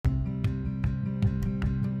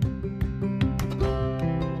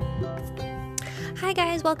Hi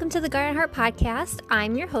guys, welcome to the Garden Heart Podcast.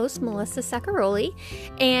 I'm your host, Melissa Sacaroli,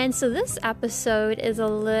 and so this episode is a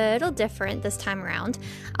little different this time around.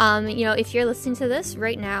 If you're listening to this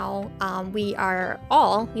right now, we are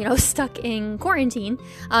all, stuck in quarantine,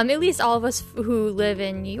 at least all of us who live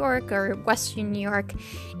in New York or Western New York,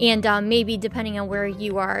 and maybe depending on where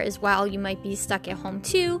you are as well, you might be stuck at home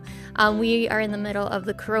too. We are in the middle of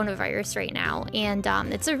the coronavirus right now, and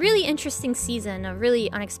it's a really interesting season, a really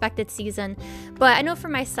unexpected season. But I know for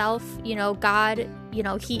myself, God,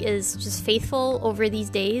 He is just faithful over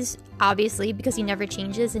these days, obviously, because He never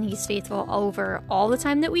changes, and He's faithful over all the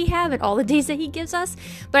time that we have and all the days that He gives us.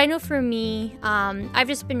 But I know for me, I've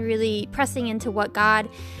just been really pressing into what God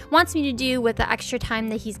wants me to do with the extra time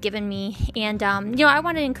that He's given me. And, I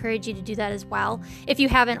want to encourage you to do that as well, if you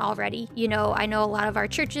haven't already. I know a lot of our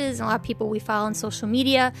churches and a lot of people we follow on social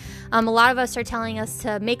media, a lot of us are telling us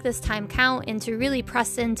to make this time count and to really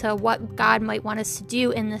press into what God might want us to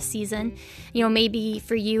do in this season. Maybe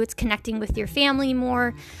for you, it's connecting with your family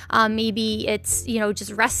more. Maybe it's,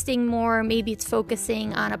 just resting more. Maybe it's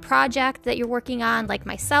focusing on a project that you're working on, like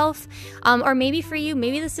myself. Or maybe for you,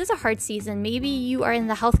 maybe this is a hard season. Maybe you are in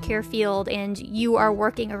the healthcare field and you are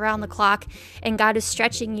working around the clock and God is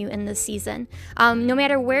stretching you in this season. No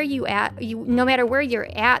matter where you're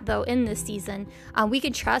at though in this season, we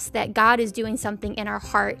can trust that God is doing something in our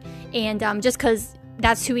heart. And just because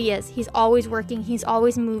that's who He is. He's always working. He's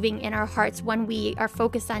always moving in our hearts when we are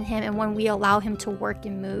focused on Him and when we allow Him to work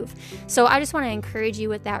and move. So I just want to encourage you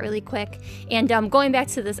with that really quick. And going back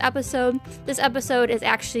to this episode is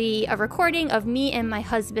actually a recording of me and my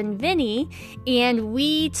husband, Vinny, and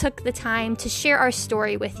we took the time to share our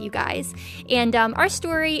story with you guys. And our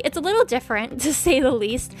story, it's a little different, to say the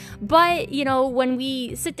least, but, when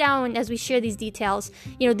we sit down as we share these details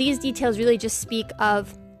really just speak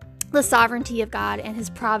of the sovereignty of God and His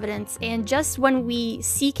providence. And just when we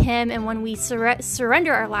seek Him and when we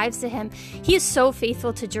surrender our lives to Him, He is so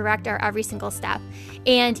faithful to direct our every single step.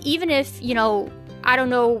 And even if, I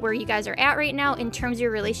don't know where you guys are at right now in terms of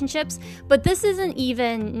your relationships, but this isn't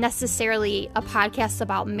even necessarily a podcast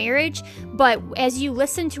about marriage. But as you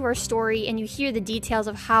listen to our story and you hear the details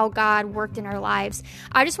of how God worked in our lives,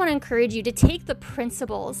 I just want to encourage you to take the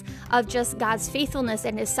principles of just God's faithfulness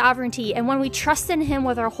and His sovereignty. And when we trust in Him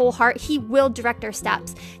with our whole heart, He will direct our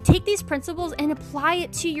steps. Take these principles and apply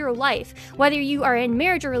it to your life, whether you are in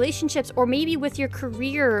marriage or relationships, or maybe with your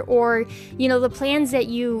career, or, the plans that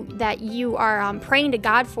you are praying to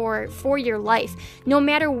God for your life. No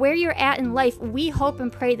matter where you're at in life, we hope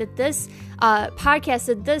and pray that this podcast,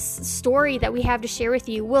 that this story that we have to share with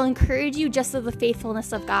you will encourage you just of the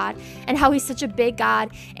faithfulness of God and how He's such a big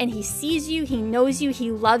God, and He sees you, He knows you,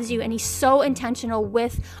 He loves you, and He's so intentional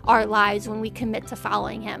with our lives when we commit to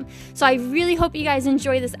following Him. So I really hope you guys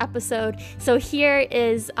enjoy this episode. So here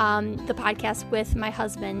is the podcast with my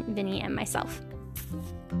husband, Vinny, and myself.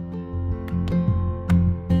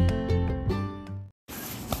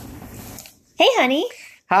 Hey, honey.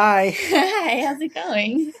 Hi. Hi, how's it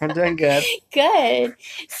going? I'm doing good. Good.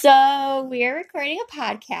 So we are recording a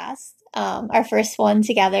podcast, our first one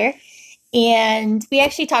together, and we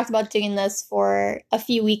actually talked about doing this for a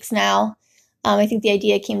few weeks now. I think the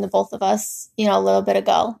idea came to both of us, a little bit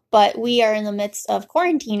ago, but we are in the midst of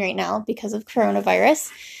quarantine right now because of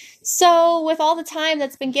coronavirus. So with all the time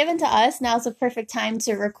that's been given to us, now's the perfect time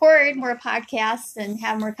to record more podcasts and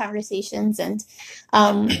have more conversations. And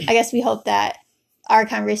I guess we hope that our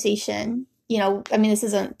conversation, this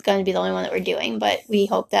isn't going to be the only one that we're doing, but we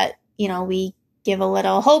hope that, we give a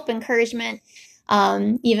little hope, encouragement,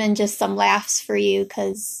 even just some laughs for you,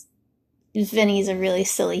 because Vinny's a really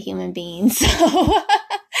silly human being. So,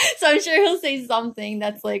 so I'm sure he'll say something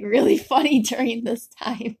that's like really funny during this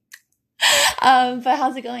time. But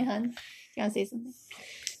how's it going, hon? You want to say something?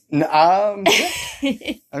 No,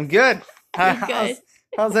 I'm good. Good.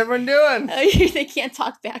 How's everyone doing? They can't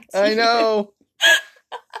talk back to you. I know.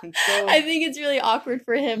 I think it's really awkward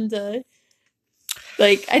for him to,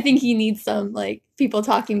 I think he needs some, people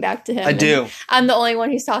talking back to him. I do. I'm the only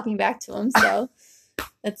one who's talking back to him, so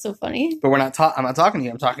that's so funny. But I'm not talking to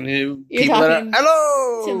you. I'm talking to You're people talking that are,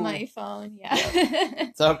 hello! To my phone, yeah.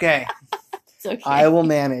 It's okay. It's okay. I will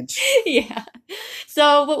manage. Yeah.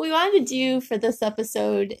 So what we wanted to do for this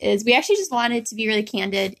episode is we actually just wanted to be really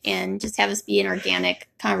candid and just have us be an organic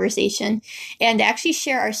conversation and actually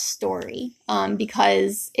share our story.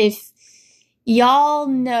 Because if y'all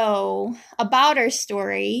know about our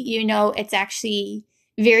story, it's actually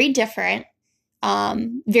very different.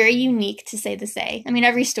 Very unique, to say the say. I mean,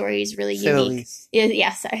 every story is really unique.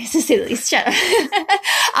 Yeah, sorry, to say the least. Shut up.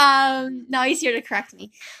 No, he's here to correct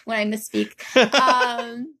me when I misspeak.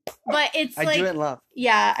 But it's I do it in love.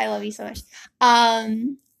 Yeah, I love you so much.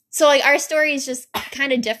 So like our story is just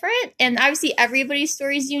kind of different, and obviously everybody's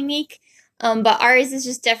story is unique. But ours is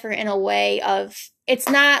just different in a way of it's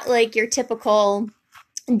not like your typical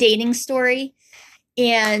dating story.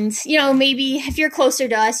 And, you know, maybe if you're closer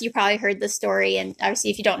to us, you probably heard the story. And obviously,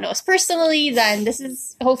 if you don't know us personally, then this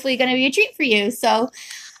is hopefully going to be a treat for you. So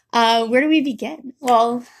where do we begin?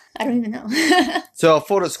 Well, I don't even know. So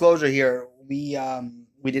full disclosure here, we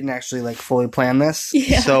didn't actually like fully plan this.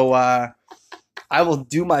 Yeah. So I will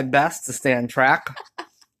do my best to stay on track.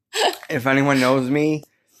 If anyone knows me,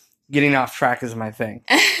 getting off track is my thing.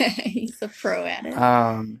 He's a pro at it.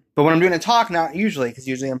 But when I'm doing a talk, not usually, because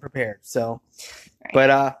usually I'm prepared. So, Right.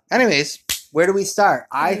 But anyways, where do we start?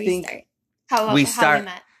 How we met.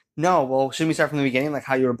 No, well, shouldn't we start from the beginning, like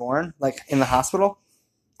how you were born, like in the hospital?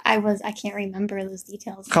 I can't remember those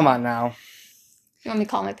details. Come on now. You want me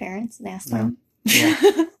to call my parents and ask them? Yeah.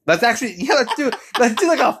 Let's do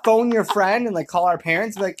like a phone your friend and like call our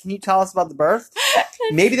parents. Like, can you tell us about the birth?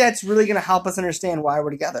 Maybe that's really gonna help us understand why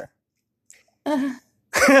we're together. Okay,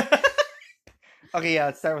 yeah.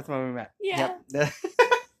 Let's start with when we met. Yeah. Yep.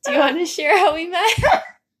 Do you want to share how we met?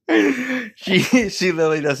 She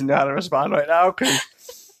literally doesn't know how to respond right now because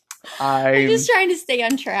I'm just trying to stay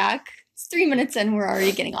on track. It's 3 minutes in, we're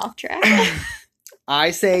already getting off track. I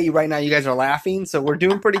say right now you guys are laughing, so we're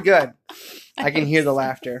doing pretty good. I can hear the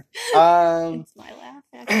laughter. It's my laugh,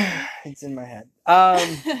 actually. It's in my head.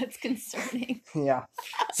 That's concerning. Yeah.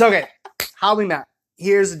 So, okay. How we met.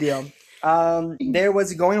 Here's the deal. There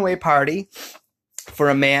was a going away party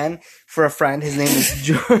for a man, for a friend. His name is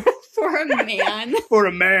George. For a man. For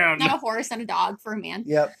a man. Not a horse and a dog, for a man.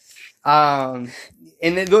 Yep. And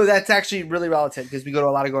that's actually really relative because we go to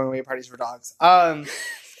a lot of going away parties for dogs.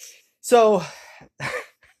 So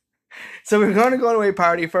we were going to go away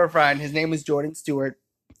party for a friend. His name was Jordan Stewart.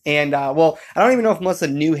 And, well, I don't even know if Melissa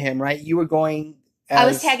knew him, right? You were going I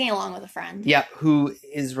was tagging along with a friend. Yeah, who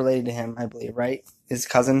is related to him, I believe, right? His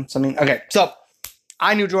cousin, something. Okay, so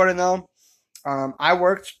I knew Jordan, though. I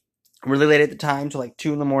worked really late at the time, till like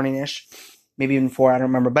 2 in the morning-ish. Maybe even 4, I don't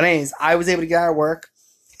remember. But anyways, I was able to get out of work,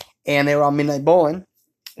 and they were on midnight bowling.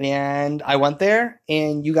 And I went there,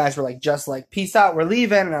 and you guys were like, just like, peace out, we're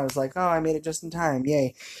leaving. And I was like, oh, I made it just in time,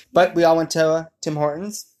 yay. But we all went to Tim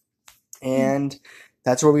Hortons, and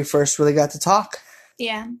that's where we first really got to talk.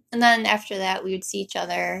 Yeah. And then after that, we would see each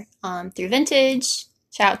other through Vintage.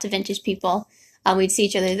 Shout out to Vintage people. We'd see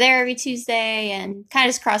each other there every Tuesday and kind of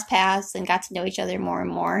just cross paths and got to know each other more and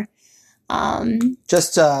more.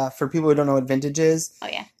 Just for people who don't know what Vintage is. Oh,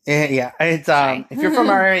 yeah. Yeah. It's if you're from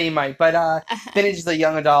our area, you might. But Vintage is a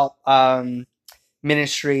young adult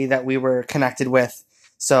ministry that we were connected with.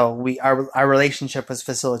 So our relationship was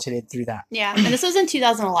facilitated through that. Yeah. And this was in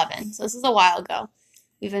 2011. So this is a while ago.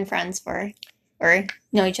 We've been friends or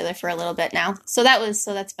know each other for a little bit now. So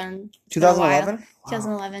that's been 2011? Wow.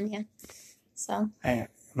 2011, yeah. So I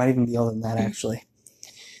might even be older than that, actually.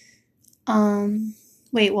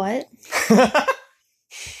 Wait, what?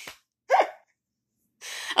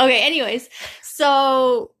 Okay, anyways.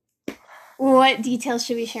 So what details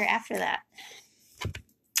should we share after that?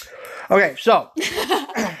 Okay, so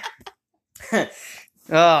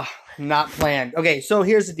not planned. Okay, so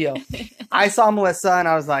here's the deal. I saw Melissa and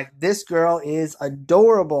I was like, this girl is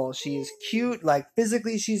adorable. She is cute. Like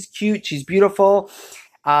physically, she's cute. She's beautiful.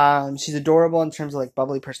 She's adorable in terms of like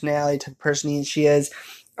bubbly personality, type of person she is.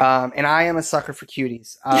 And I am a sucker for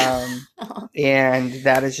cuties. And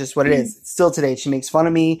that is just what it is. Still today, she makes fun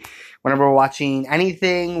of me whenever we're watching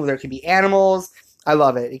anything. There could be animals. I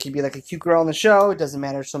love it. It could be like a cute girl on the show. It doesn't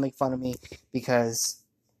matter. She'll make fun of me because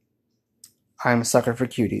I'm a sucker for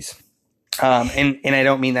cuties. And I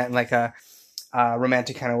don't mean that in like a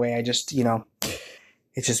romantic kind of way. I just,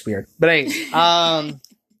 it's just weird. But anyway,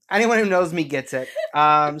 anyone who knows me gets it.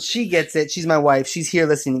 She gets it. She's my wife. She's here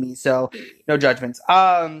listening to me, so no judgments.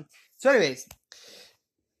 So anyways,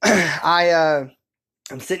 I'm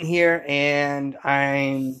sitting here and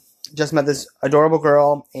I just met this adorable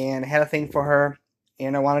girl and I had a thing for her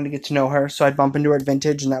and I wanted to get to know her, so I'd bump into her at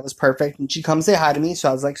Vintage and that was perfect. And she'd come say hi to me, so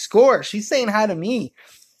I was like, score, she's saying hi to me.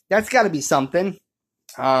 That's got to be something.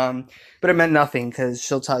 But it meant nothing because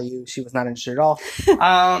she'll tell you she was not interested at all.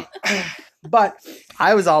 But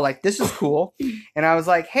I was all like, this is cool. And I was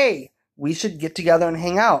like, hey, we should get together and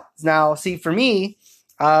hang out. Now, see, for me,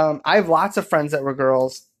 I have lots of friends that were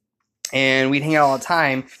girls and we'd hang out all the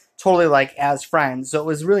time, totally like as friends. So it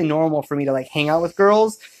was really normal for me to like hang out with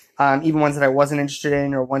girls, even ones that I wasn't interested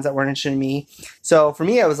in or ones that weren't interested in me. So for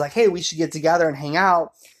me, I was like, hey, we should get together and hang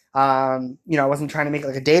out. I wasn't trying to make it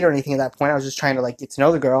like a date or anything at that point. I was just trying to like get to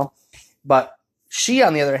know the girl. But she,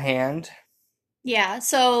 on the other hand, Yeah.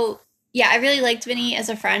 So, yeah, I really liked Vinny as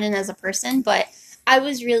a friend and as a person, but I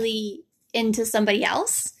was really into somebody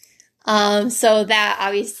else. So that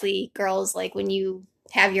obviously, girls, like when you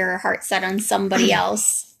have your heart set on somebody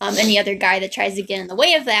else, any other guy that tries to get in the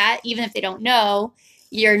way of that, even if they don't know,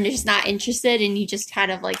 you're just not interested and you just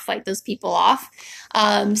kind of like fight those people off.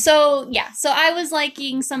 So I was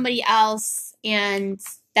liking somebody else, and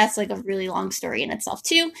that's like a really long story in itself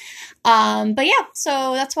too. But yeah,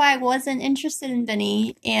 so that's why I wasn't interested in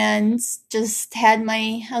Vinny and just I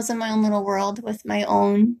was in my own little world with my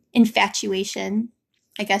own infatuation,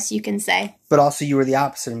 I guess you can say. but also you were the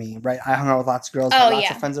opposite of me, right? I hung out with lots of girls, Oh, had lots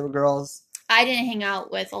yeah. of friends that were girls. I didn't hang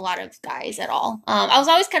out with a lot of guys at all. I was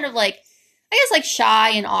always kind of like, I guess like shy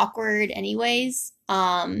and awkward anyways.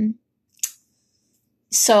 And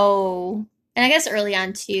I guess early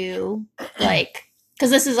on too, like,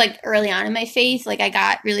 because this is like early on in my faith, like I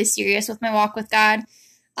got really serious with my walk with God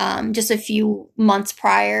just a few months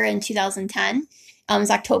prior in 2010. It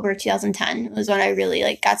was October 2010 was when I really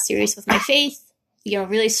like got serious with my faith,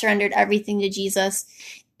 really surrendered everything to Jesus.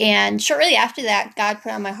 And shortly after that, God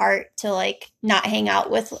put on my heart to like not hang out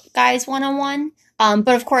with guys one-on-one.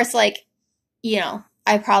 But of course, like,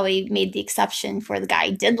 I probably made the exception for the guy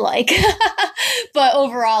I did like. But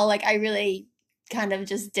overall, like I really kind of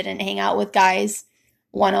just didn't hang out with guys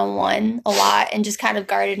one-on-one a lot and just kind of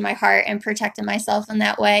guarded my heart and protected myself in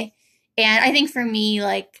that way. And I think for me,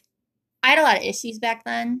 like I had a lot of issues back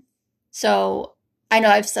then. So I know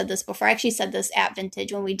I've said this before. I actually said this at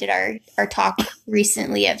Vintage when we did our talk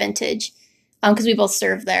recently at Vintage, because we both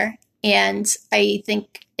served there. And I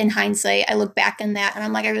think in hindsight, I look back on that and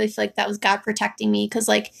I'm like, I really feel like that was God protecting me, because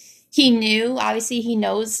like obviously he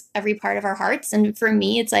knows every part of our hearts. And for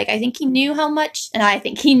me, it's like, I think he knew how much I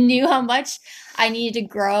needed to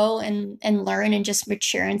grow and learn and just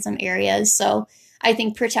mature in some areas. So I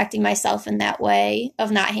think protecting myself in that way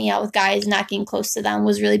of not hanging out with guys, not getting close to them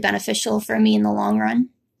was really beneficial for me in the long run.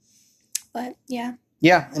 But yeah.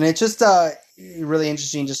 Yeah, and it's just really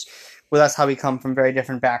interesting just with us how we come from very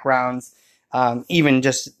different backgrounds. Even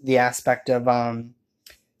just the aspect of,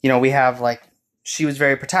 we have like, she was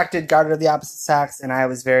very protected, guarded of the opposite sex, and I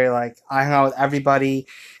was very like, I hung out with everybody.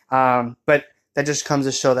 But that just comes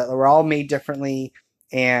to show that we're all made differently,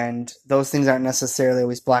 and those things aren't necessarily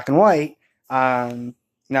always black and white.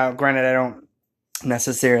 Now, granted, I don't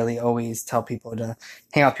necessarily always tell people to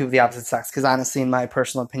hang out with people of the opposite sex, because honestly, in my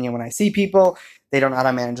personal opinion, when I see people, they don't know how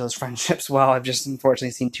to manage those friendships well. I've just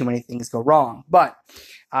unfortunately seen too many things go wrong. But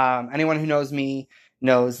anyone who knows me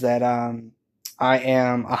knows that I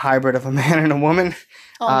am a hybrid of a man and a woman.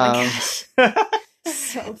 Oh my gosh.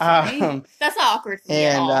 So funny. That's not awkward for me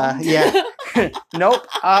at all. Yeah. Nope.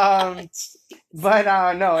 But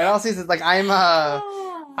no, in all seasons, like I'm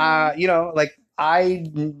like I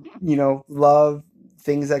love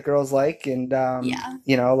things that girls like, and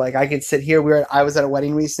like I could sit here. I was at a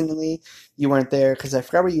wedding recently. You weren't there because I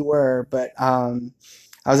forgot where you were, but I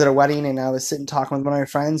was at a wedding and I was sitting talking with one of my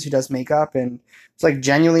friends who does makeup, and it's like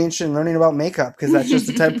genuinely interested in learning about makeup, because that's just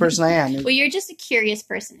the type of person I am. Well, you're just a curious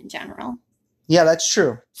person in general. Yeah, that's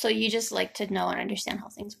true. So you just like to know and understand how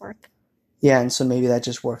things work. Yeah, and so maybe that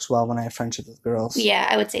just works well when I have friendships with girls. Yeah,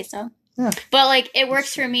 I would say so. Yeah. But like it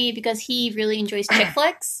works for me because he really enjoys chick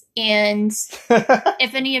flicks, and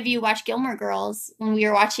if any of you watch Gilmore Girls, when we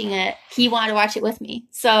were watching it, he wanted to watch it with me.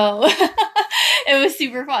 So it was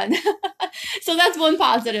super fun. So that's one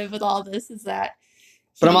positive with all this, is that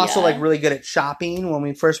but I'm also like really good at shopping. When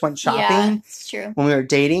we first went shopping, yeah, it's true. When we were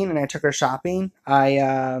dating and I took her shopping,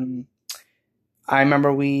 I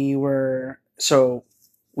remember we were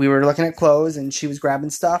looking at clothes and she was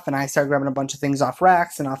grabbing stuff and I started grabbing a bunch of things off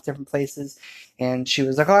racks and off different places. And she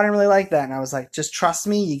was like, oh, I didn't really like that. And I was like, just trust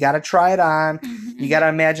me. You got to try it on. Mm-hmm. You got to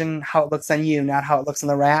imagine how it looks on you, not how it looks on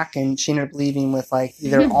the rack. And she ended up leaving with like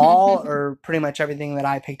either all or pretty much everything that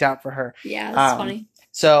I picked out for her. Yeah, that's funny.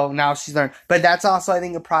 So now she's learned. But that's also, I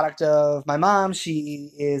think, a product of my mom.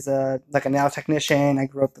 She is like a nail technician. I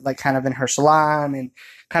grew up like kind of in her salon, and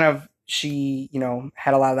kind of she,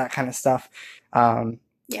 had a lot of that kind of stuff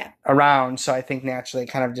around. So I think naturally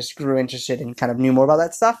kind of just grew interested and kind of knew more about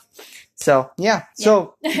that stuff. So, yeah.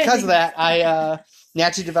 So because of that, I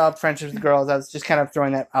naturally developed friendships with girls. I was just kind of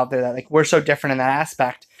throwing that out there that like we're so different in that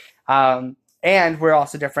aspect. And we're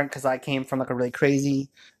also different because I came from like a really crazy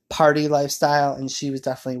party lifestyle, and she was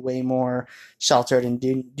definitely way more sheltered and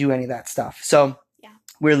didn't do any of that stuff. So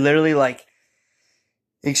we're literally like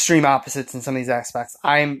extreme opposites in some of these aspects.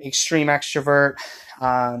 I'm extreme extrovert.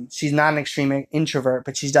 She's not an extreme introvert,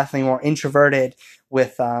 but she's definitely more introverted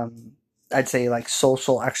with, I'd say, like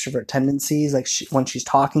social extrovert tendencies. Like when she's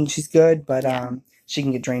talking, she's good, but she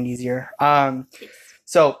can get drained easier.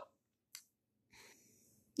 So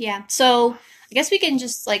I guess we can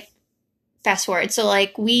just like fast forward. So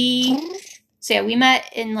like we met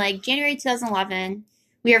in like January 2011.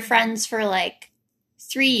 We were friends for like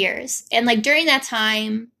 3 years, and like during that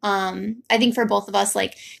time, I think for both of us,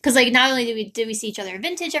 like, because like not only did we see each other at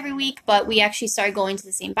Vintage every week, but we actually started going to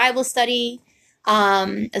the same Bible study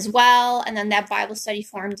as well, and then that Bible study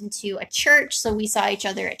formed into a church, so we saw each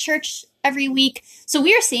other at church every week. So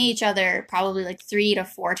we were seeing each other probably like 3 to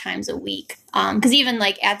 4 times a week, because even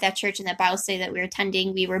like at that church and that Bible study that we were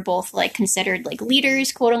attending, we were both like considered like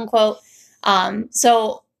leaders, quote unquote.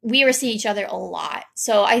 So we were seeing each other a lot.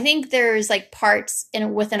 So I think there's like parts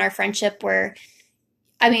within our friendship where,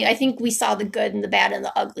 I mean, I think we saw the good and the bad and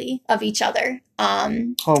the ugly of each other.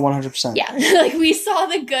 100%. Yeah, like we saw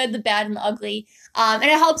the good, the bad, and the ugly. And it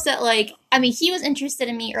helps that, like, I mean, he was interested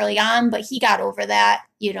in me early on, but he got over that,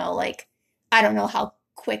 you know, like, I don't know how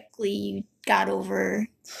quickly you got over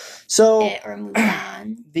it or moved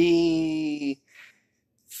on. The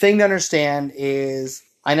thing to understand is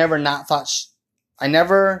I never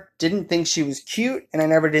didn't think she was cute, and I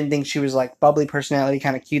never didn't think she was like bubbly personality,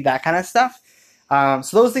 kind of cute, that kind of stuff. So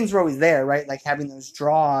those things were always there, right? Like having those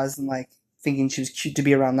draws and like thinking she was cute to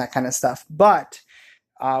be around, that kind of stuff. But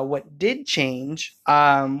what did change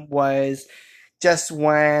was just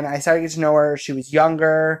when I started to get to know her. She was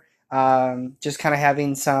younger, just kind of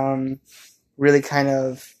having some really kind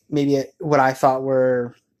of maybe what I thought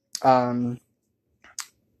were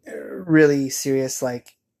really serious,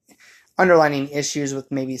 like underlining issues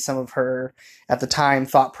with maybe some of her at the time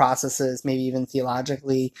thought processes, maybe even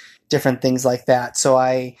theologically, different things like that. So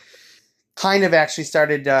I kind of actually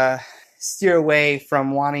started to steer away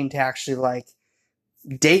from wanting to actually like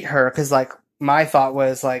date her, because like my thought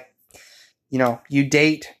was like, you know, you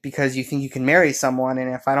date because you think you can marry someone,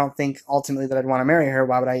 and if I don't think ultimately that I'd want to marry her,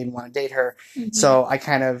 why would I even want to date her? Mm-hmm. So I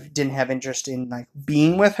kind of didn't have interest in like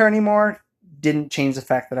being with her anymore. Didn't change the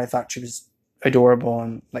fact that I thought she was adorable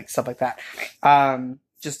and like stuff like that.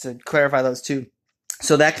 Just to clarify those two.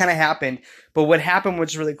 So that kind of happened. But what happened,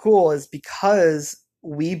 which is really cool, is because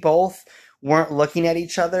we both weren't looking at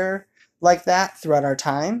each other like that throughout our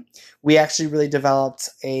time, we actually really developed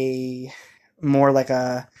a more like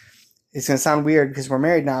a, it's going to sound weird because we're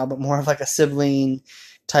married now, but more of like a sibling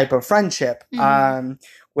type of friendship,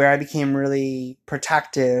 where I became really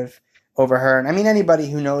protective over her. And I mean,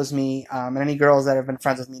 anybody who knows me, and any girls that have been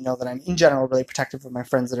friends with me know that I'm in general really protective of my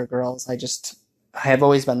friends that are girls. I have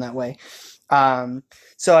always been that way.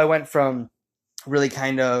 So I went from really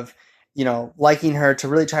kind of, you know, liking her to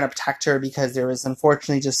really trying to protect her, because there was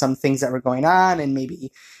unfortunately just some things that were going on, and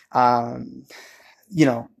maybe, you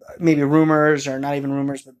know, maybe rumors, or not even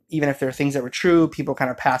rumors, but even if there were things that were true, people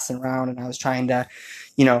kind of passing around, and I was trying to,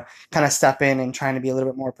 you know, kind of step in and trying to be a little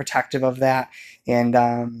bit more protective of that. And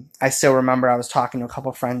I still remember I was talking to a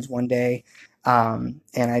couple of friends one day, and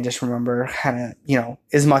I just remember kind of, you know,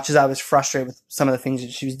 as much as I was frustrated with some of the things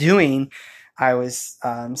that she was doing, I was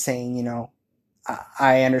saying, you know,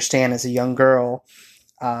 I understand as a young girl,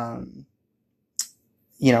 you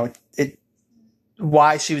know,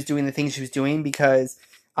 why she was doing the things she was doing, because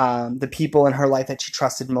the people in her life that she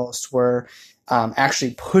trusted most were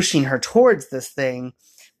actually pushing her towards this thing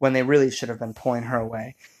when they really should have been pulling her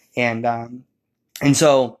away. And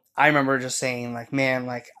so I remember just saying like, man,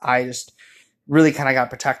 like I just really kind of got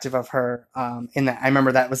protective of her. In that I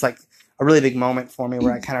remember that was like a really big moment for me,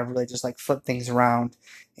 where I kind of really just like flipped things around.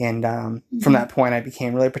 And from that point I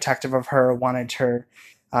became really protective of her, wanted her,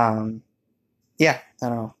 yeah, I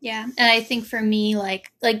don't know. Yeah. And I think for me,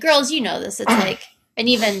 like girls, you know this, it's like, and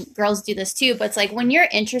even girls do this too, but it's like when you're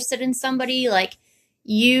interested in somebody, like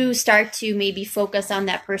you start to maybe focus on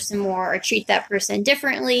that person more, or treat that person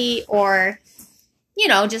differently, or, you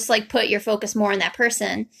know, just like put your focus more on that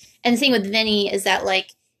person. And the thing with Vinny is that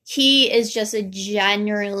like he is just a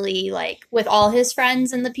generally, like with all his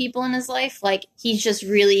friends and the people in his life, like he's just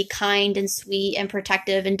really kind and sweet and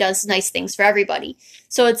protective and does nice things for everybody.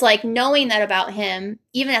 So it's like knowing that about him,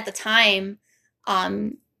 even at the time,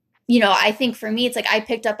 you know, I think for me, it's like I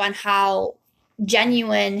picked up on how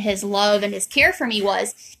genuine his love and his care for me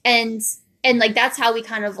was. And like, that's how we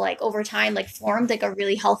kind of like over time, like formed like a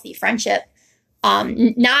really healthy friendship.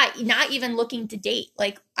 Not even looking to date.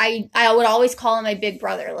 Like I would always call him my big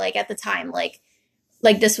brother, like at the time, like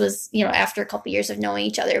this was, you know, after a couple years of knowing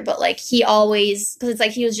each other, but like he always, cause it's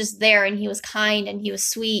like, he was just there, and he was kind, and he was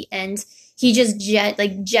sweet, and he just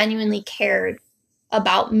genuinely cared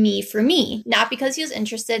about me for me, not because he was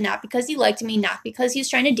interested, not because he liked me, not because he was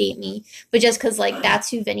trying to date me, but just because like that's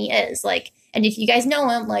who Vinny is. Like, and if you guys know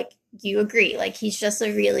him, like you agree, like he's just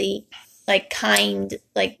a really like kind,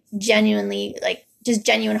 like genuinely, like just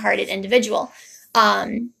genuine hearted individual.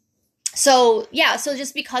 So yeah, so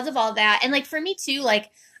just because of all that, and like for me too, like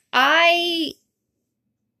I,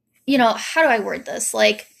 how do I word this?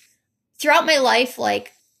 Like throughout my life,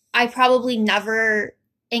 like I probably never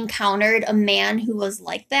encountered a man who was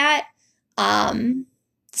like that.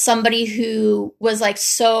 Somebody who was like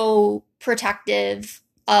so protective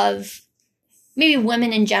of maybe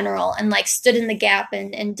women in general and like stood in the gap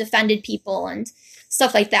and defended people and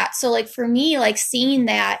stuff like that. So like for me, like seeing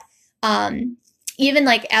that, even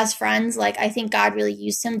like as friends, like I think God really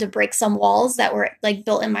used him to break some walls that were like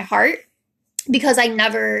built in my heart, because I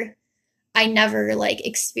never like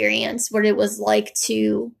experienced what it was like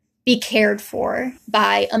to be cared for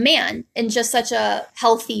by a man in just such a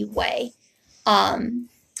healthy way. I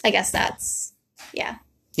guess that's, yeah.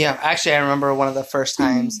 Yeah. Actually, I remember one of the first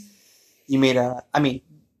times you made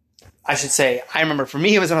I should say, I remember for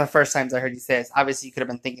me, it was one of the first times I heard you say this. Obviously you could have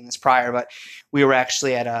been thinking this prior, but we were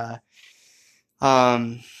actually at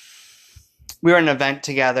we were at an event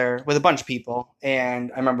together with a bunch of people.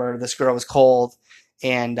 And I remember this girl was cold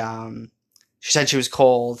and, she said she was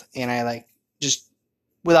cold, and I like just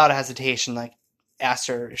without a hesitation, like asked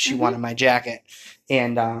her if she wanted my jacket.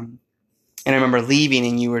 And I remember leaving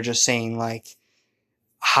and you were just saying like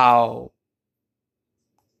how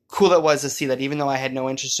cool it was to see that even though I had no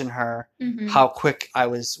interest in her, how quick I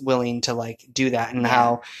was willing to like do that, and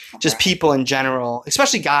how just people in general,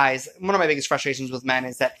 especially guys, one of my biggest frustrations with men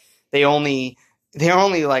is that they're only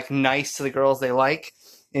like nice to the girls they like.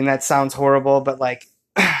 And that sounds horrible, but like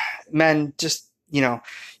men just, you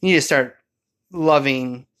need to start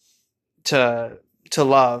loving to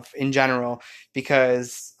love in general,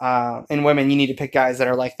 because in women you need to pick guys that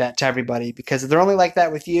are like that to everybody, because if they're only like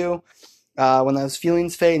that with you, when those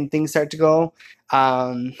feelings fade and things start to go,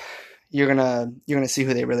 you're gonna see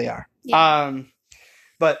who they really are.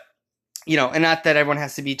 But and not that everyone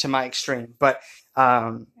has to be to my extreme, but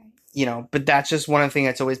but that's just one of the things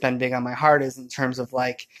that's always been big on my heart, is in terms of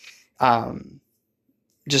like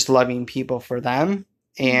just loving people for them.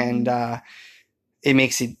 And it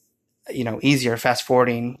makes it easier, fast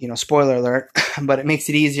forwarding, spoiler alert, but it makes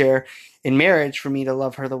it easier in marriage for me to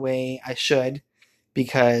love her the way I should,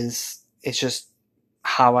 because it's just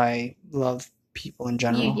how I love people in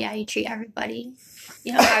general. You treat everybody,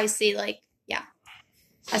 obviously, like, yeah.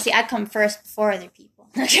 Obviously, I'd come first before other people.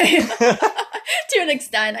 Okay. To an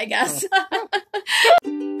extent, I guess.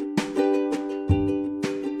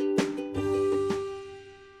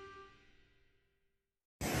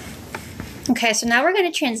 Okay, so now we're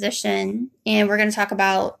going to transition, and we're going to talk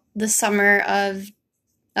about the summer of,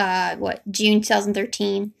 June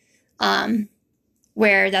 2013,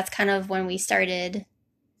 where that's kind of when we started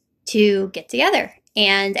to get together.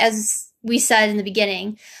 And as we said in the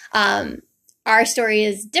beginning, our story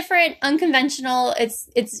is different, unconventional.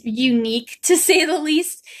 It's unique, to say the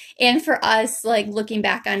least. And for us, like looking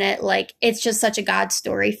back on it, like it's just such a God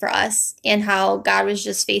story for us, and how God was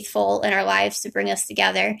just faithful in our lives to bring us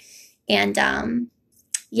together. And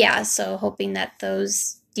so hoping that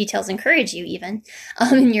those details encourage you even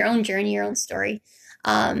in your own journey, your own story.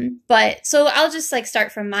 But so I'll just like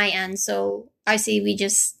start from my end. So I see we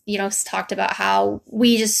just, talked about how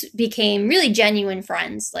we just became really genuine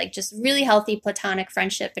friends, like just really healthy platonic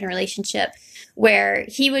friendship and relationship, where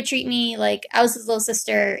he would treat me like I was his little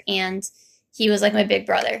sister and he was like my big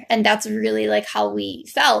brother. And that's really like how we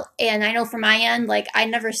felt. And I know from my end, like I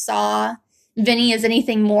never saw Vinny as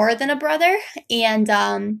anything more than a brother. And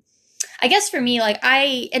I guess for me, like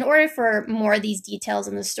in order for more of these details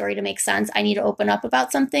in the story to make sense, I need to open up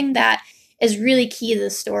about something that is really key to the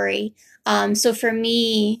story. So for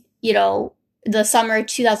me, the summer of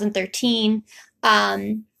 2013, as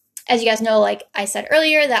you guys know, like I said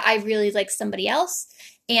earlier, that I really liked somebody else.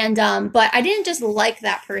 And, but I didn't just like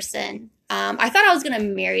that person. I thought I was going to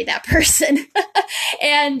marry that person.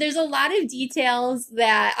 And there's a lot of details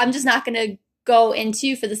that I'm just not going to go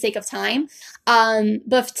into for the sake of time.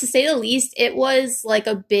 But to say the least, it was like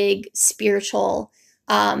a big spiritual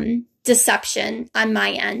deception on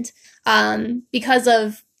my end, because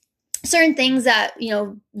of certain things that,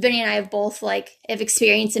 Vinny and I have both have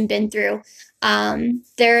experienced and been through.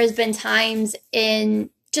 There has been times in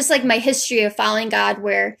just like my history of following God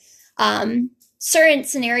where certain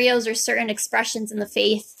scenarios or certain expressions in the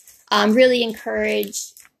faith really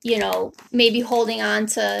encourage, maybe holding on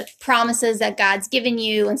to promises that God's given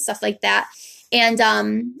you and stuff like that. And,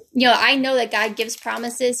 I know that God gives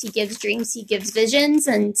promises, he gives dreams, he gives visions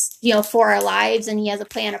and, for our lives, and he has a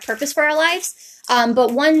plan, a purpose for our lives.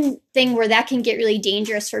 But one thing where that can get really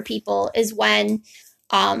dangerous for people is when,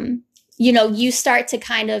 you start to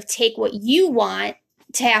kind of take what you want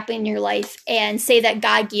to happen in your life and say that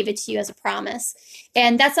God gave it to you as a promise.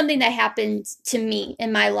 And that's something that happened to me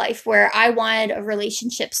in my life, where I wanted a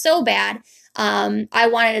relationship so bad. I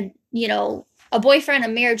wanted, a boyfriend, a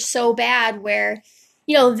marriage so bad, where,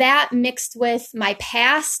 that mixed with my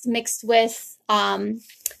past, mixed with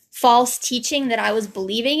false teaching that I was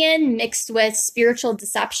believing in, mixed with spiritual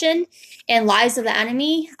deception and lies of the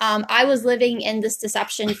enemy. I was living in this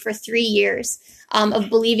deception for 3 years of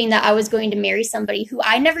believing that I was going to marry somebody who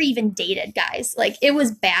I never even dated, guys. Like, it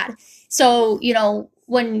was bad. So,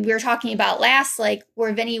 when we were talking about last, like,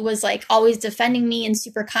 where Vinny was like always defending me and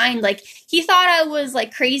super kind, like, he thought I was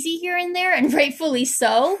like crazy here and there, and rightfully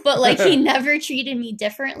so, but like he never treated me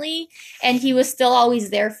differently, and he was still always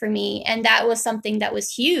there for me. And that was something that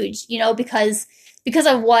was huge, because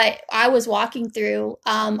of what I was walking through.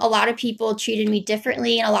 A lot of people treated me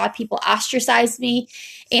differently, and a lot of people ostracized me.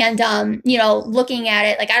 And, looking at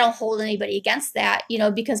it, like, I don't hold anybody against that,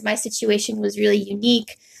 because my situation was really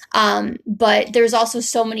unique. But there's also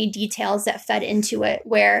so many details that fed into it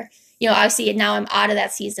where, obviously now I'm out of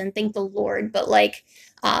that season, thank the Lord. But like,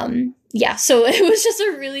 so it was just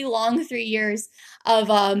a really long 3 years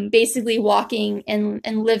of basically walking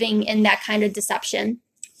and living in that kind of deception.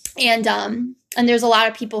 And there's a lot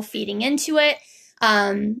of people feeding into it.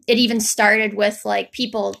 It even started with like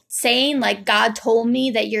people saying like, God told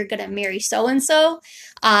me that you're going to marry so-and-so.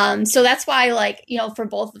 So that's why, like, for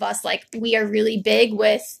both of us, like, we are really big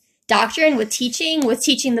with doctrine, with teaching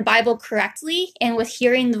the Bible correctly, and with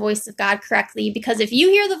hearing the voice of God correctly. Because if you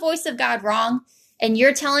hear the voice of God wrong and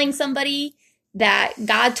you're telling somebody that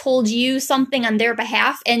God told you something on their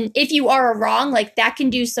behalf, and if you are wrong, like, that can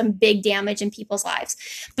do some big damage in people's lives.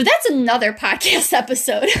 But that's another podcast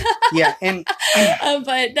episode. Yeah. And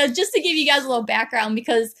but just to give you guys a little background,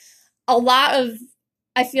 because I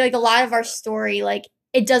feel like a lot of our story, like,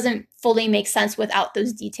 it doesn't fully make sense without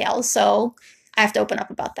those details. So I have to open up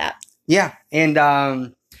about that. yeah. And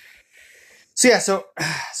so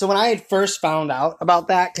when I had first found out about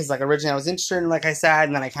that, because like originally I was interested in, like I said,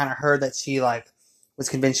 and then I kind of heard that she like was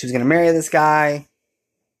convinced she was going to marry this guy,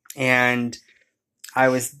 and I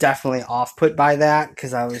was definitely off put by that,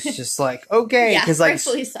 because I was just like, okay, because like,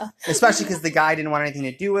 rightfully so. especially because the guy didn't want anything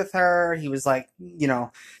to do with her. He was like,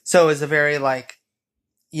 so it was a very like,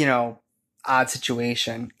 odd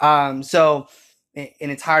situation. And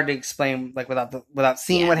it's hard to explain like without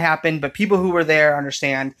seeing what happened, but people who were there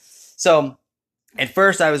understand. So at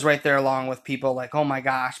first I was right there along with people like, oh my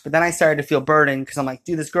gosh, but then I started to feel burdened, because I'm like,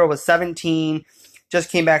 dude, this girl was 17, just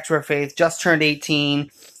came back to her faith, just turned 18,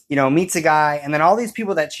 meets a guy, and then all these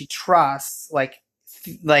people that she trusts, like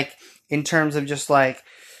in terms of just like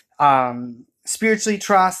spiritually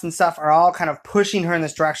trust and stuff, are all kind of pushing her in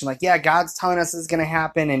this direction. Like, yeah, God's telling us this is going to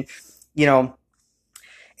happen. And,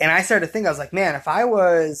 and I started to think, I was like, man, if I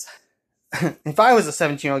was a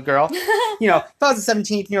 17-year-old girl, if I was a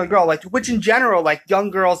 17-year-old girl, like, which in general, like young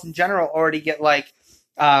girls in general already get like,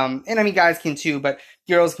 and I mean, guys can too, but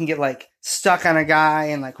girls can get like stuck on a guy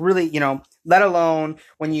and like really, let alone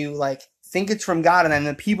when you like think it's from God, and then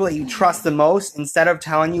the people that you trust the most, instead of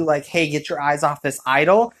telling you like, hey, get your eyes off this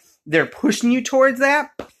idol, they're pushing you towards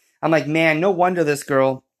that. I'm like, man, no wonder this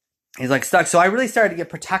girl is like stuck. So I really started to get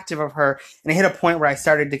protective of her, and I hit a point where I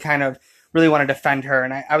started to kind of really want to defend her.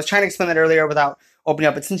 And I was trying to explain that earlier without opening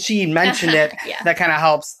up, but since she mentioned it, that kind of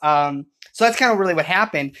helps. So that's kind of really what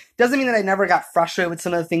happened. Doesn't mean that I never got frustrated with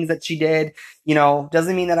some of the things that she did,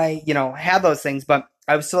 doesn't mean that I, had those things, but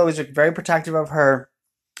I was still always very protective of her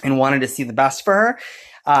and wanted to see the best for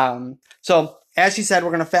her. So as she said,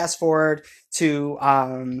 we're going to fast forward to,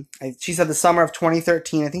 she said the summer of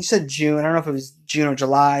 2013. I think she said June. I don't know if it was June or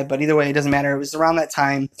July, but either way, it doesn't matter. It was around that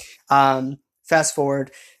time. Fast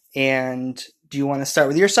forward. And do you want to start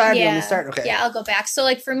with your side? Yeah. You want me to start? Okay. Yeah, I'll go back. So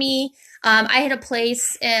like for me, I had a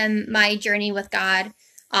place in my journey with God.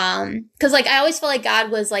 Cause like, I always felt like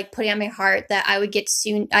God was like putting on my heart that I would get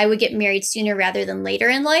married sooner rather than later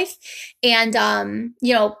in life. And,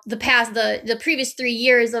 the previous 3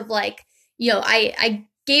 years of like, I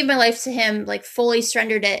gave my life to him, like fully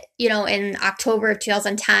surrendered it, in October of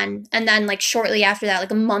 2010. And then like shortly after that,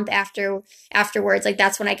 like a month afterwards, like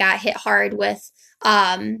that's when I got hit hard with,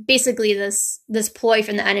 basically this ploy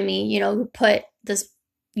from the enemy, who put this,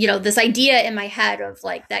 this idea in my head of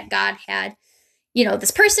like that God had,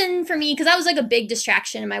 this person for me, because that was like a big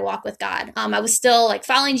distraction in my walk with God. I was still like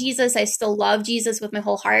following Jesus. I still love Jesus with my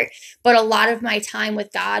whole heart, but a lot of my time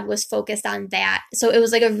with God was focused on that. So it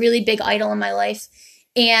was like a really big idol in my life.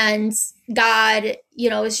 And God,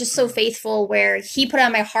 is just so faithful, where he put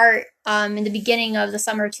on my heart in the beginning of the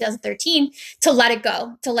summer of 2013 to let it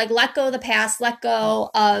go, to like let go of the past, let go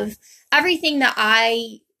of everything that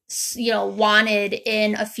I wanted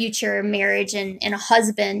in a future marriage and a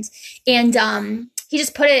husband. And he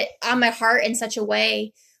just put it on my heart in such a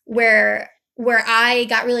way where I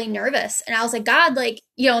got really nervous, and I was like, God, like,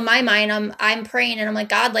 in my mind, I'm praying, and I'm like,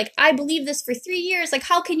 God, like, I believe this for 3 years. Like,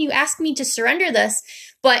 how can you ask me to surrender this?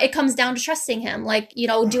 But it comes down to trusting him. Like,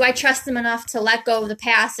 do I trust him enough to let go of the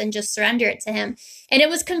past and just surrender it to him? And it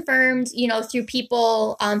was confirmed, through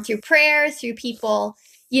people, through prayer, through people,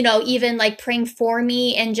 even like praying for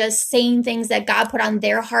me and just saying things that God put on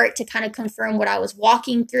their heart to kind of confirm what I was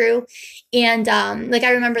walking through. And like,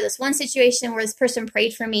 I remember this one situation where this person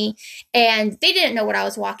prayed for me, and they didn't know what I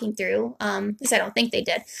was walking through. At least I don't think they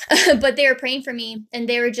did, but they were praying for me, and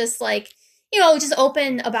they were just like, just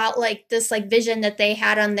open about like this like vision that they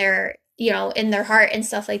had on their, in their heart and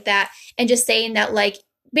stuff like that. And just saying that, like,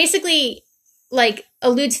 basically like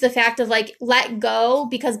allude to the fact of like, let go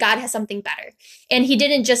because God has something better. And he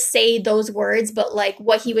didn't just say those words, but like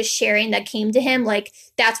what he was sharing that came to him, like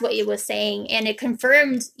that's what he was saying. And it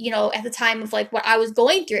confirmed, at the time of like what I was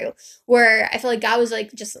going through, where I feel like God was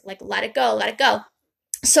like, just like, let it go, let it go.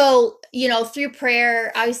 So, through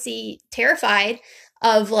prayer, obviously terrified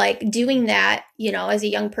of like doing that, as a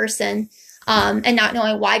young person, and not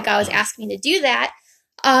knowing why God was asking me to do that.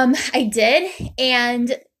 I did.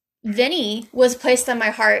 And Vinny was placed on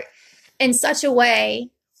my heart in such a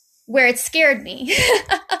way where it scared me,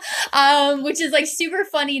 which is like super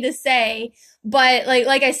funny to say. But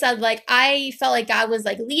like I said, like I felt like God was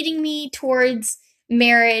like leading me towards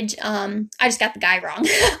marriage. I just got the guy wrong.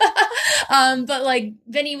 But like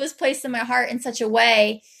Vinny was placed in my heart in such a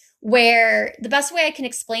way where the best way I can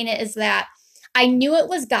explain it is that I knew it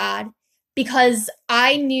was God because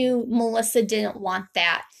I knew Melissa didn't want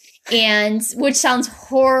that. And which sounds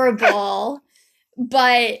horrible,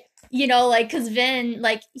 but like, cause Vin,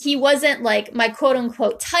 like, he wasn't like my quote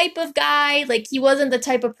unquote type of guy. Like, he wasn't the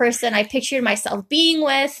type of person I pictured myself being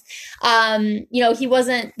with. He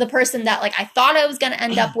wasn't the person that like I thought I was going to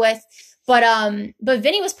end up with. But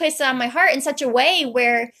Vinny was placed on my heart in such a way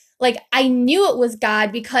where like I knew it was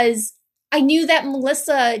God because I knew that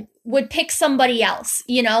Melissa would pick somebody else,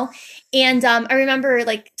 And I remember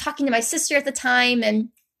like talking to my sister at the time, and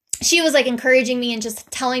she was like encouraging me and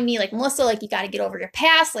just telling me like, Melissa, like, you got to get over your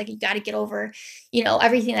past. Like, you got to get over,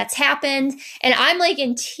 everything that's happened. And I'm like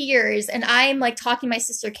in tears, and I'm like talking to my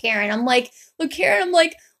sister, Karen. I'm like, look, Karen, I'm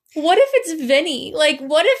like, what if it's Vinny? Like,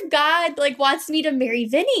 what if God like wants me to marry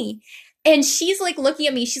Vinny? And she's like looking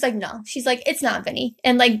at me. She's like, no, she's like, it's not Vinny.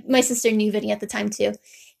 And like my sister knew Vinny at the time too.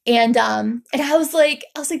 And I was like,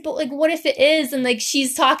 but like, what if it is? And like,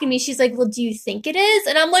 she's talking to me. She's like, well, do you think it is?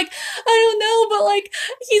 And I'm like, I don't know, but like,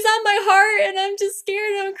 he's on my heart, and I'm just scared,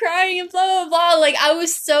 and I'm crying, and blah, blah, blah. Like, I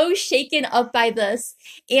was so shaken up by this.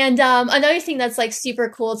 And another thing that's like super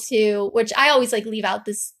cool too, which I always like leave out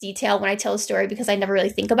this detail when I tell a story because I never really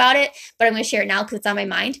think about it, but I'm going to share it now because it's on my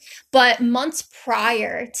mind. But months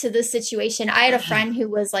prior to this situation, I had a friend who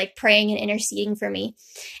was like praying and interceding for me.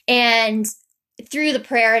 And through the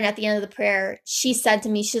prayer and at the end of the prayer, she said to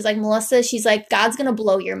me, she's like, Melissa, she's like, God's going to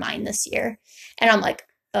blow your mind this year. And I'm like,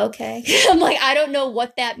 okay. I'm like, I don't know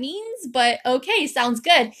what that means, but okay, sounds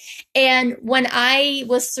good. And when I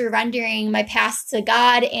was surrendering my past to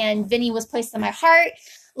God and Vinny was placed in my heart,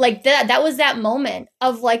 like that was that moment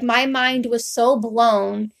of like, my mind was so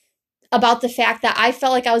blown about the fact that I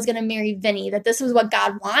felt like I was going to marry Vinny, that this was what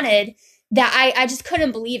God wanted, that I just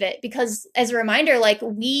couldn't believe it. Because as a reminder, like,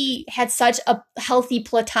 we had such a healthy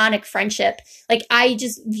platonic friendship. Like, I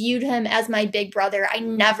just viewed him as my big brother. I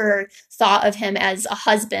never thought of him as a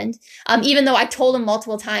husband, even though I told him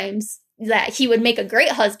multiple times that he would make a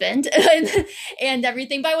great husband and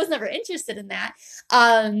everything, but I was never interested in that.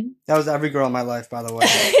 That was every girl in my life, by the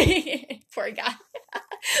way. Poor guy.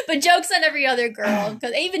 But jokes on every other girl,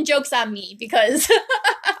 because even jokes on me, because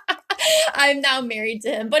I'm now married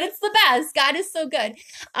to him. But it's the best. God is so good.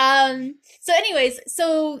 So anyways,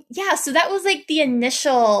 so that was like the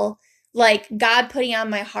initial, like, God putting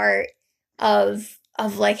on my heart of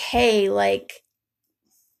like, hey, like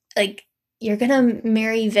you're gonna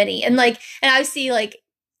marry Vinny. And obviously, like,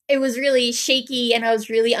 it was really shaky and I was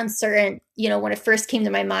really uncertain, when it first came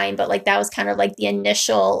to my mind. But like, that was kind of like the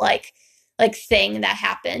initial like thing that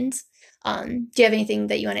happened. Do you have anything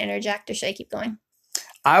that you want to interject, or should I keep going?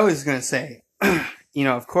 I was going to say,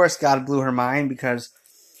 of course God blew her mind because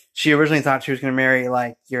she originally thought she was going to marry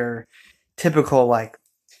like your typical like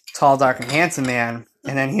tall, dark, and handsome man.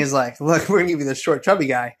 And then he's like, look, we're going to give you the short, chubby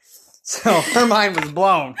guy. So her mind was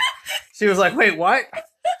blown. She was like, wait, what?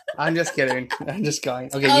 I'm just kidding. I'm just going.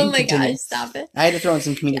 Okay, you Oh my continue. gosh, stop it. I had to throw in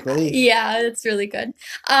some comedic relief. Yeah, that's really good.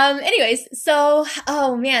 Anyways, so,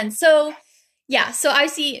 oh man. So, yeah, so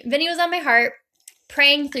obviously Vinny was on my heart,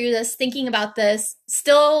 praying through this, thinking about this,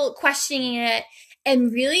 still questioning it,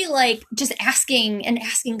 and really like just asking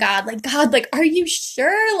God, like, God, like, are you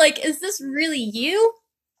sure? Like, is this really you?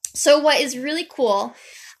 So what is really cool,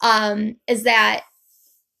 is that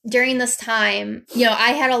during this time,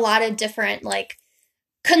 I had a lot of different like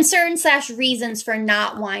concerns / reasons for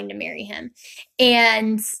not wanting to marry him.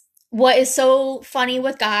 And what is so funny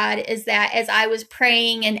with God is that as I was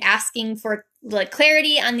praying and asking for like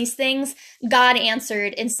clarity on these things, God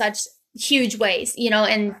answered in such huge ways,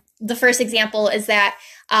 and the first example is that,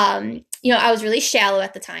 I was really shallow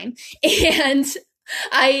at the time, and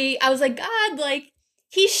I was like, God, like,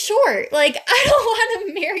 he's short. Like, I don't want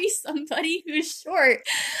to marry somebody who's short.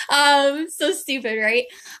 So stupid, right?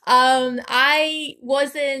 He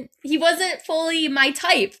wasn't fully my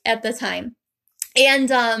type at the time.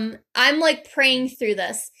 And, I'm like praying through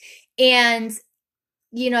this, and,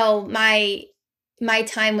 my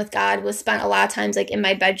time with God was spent a lot of times like in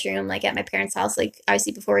my bedroom, like at my parents' house, like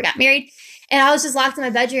obviously before we got married. And I was just locked in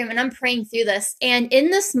my bedroom and I'm praying through this. And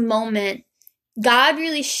in this moment, God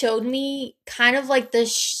really showed me kind of like the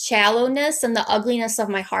shallowness and the ugliness of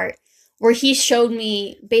my heart, where he showed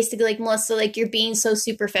me basically like, Melissa, like, you're being so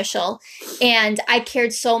superficial. And I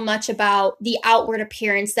cared so much about the outward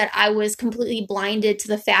appearance that I was completely blinded to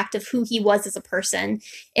the fact of who he was as a person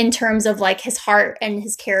in terms of like his heart and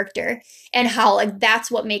his character, and how like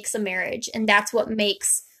that's what makes a marriage. And that's what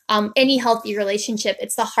makes any healthy relationship.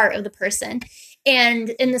 It's the heart of the person.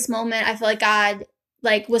 And in this moment, I feel like God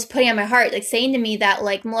like was putting on my heart, like saying to me that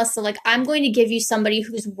like, Melissa, like, I'm going to give you somebody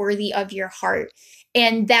who's worthy of your heart.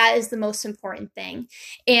 And that is the most important thing.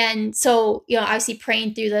 And so, obviously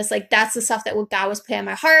praying through this, like, that's the stuff that what God was putting on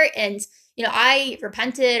my heart. And, I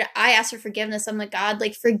repented. I asked for forgiveness. I'm like, God,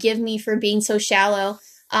 like, forgive me for being so shallow.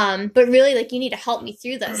 But really, like, you need to help me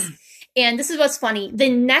through this. And this is what's funny. The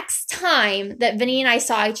next time that Vinny and I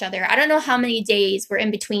saw each other, I don't know how many days were in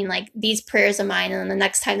between like these prayers of mine and then the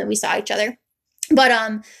next time that we saw each other. But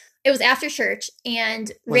it was after church,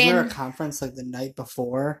 and was there a conference like the night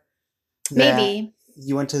before? Maybe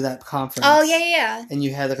you went to that conference. Oh yeah. And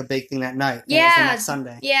you had like a big thing that night. Yeah, it was the next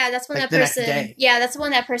Sunday. Yeah, that's when like that person. Yeah, that's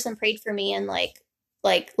when that person prayed for me and like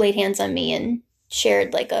laid hands on me and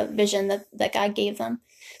shared like a vision that God gave them.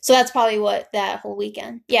 So that's probably what that whole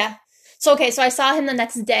weekend. Yeah. So okay, so I saw him the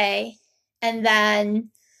next day, and then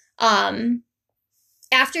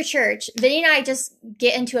after church, Vinny and I just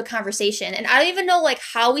get into a conversation, and I don't even know like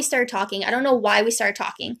how we started talking. I don't know why we started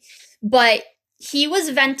talking, but he was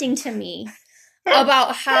venting to me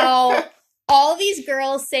about how all these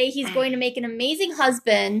girls say he's going to make an amazing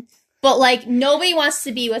husband, but like nobody wants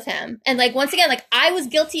to be with him. And like, once again, like I was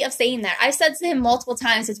guilty of saying that. I've said to him multiple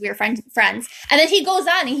times as we were friends. And then he goes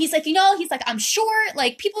on and he's like, he's like, I'm short.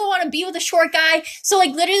 Like, people want to be with a short guy. So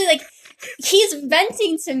like literally like he's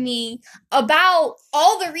venting to me about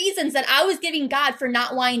all the reasons that I was giving God for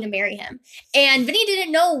not wanting to marry him. And Vinny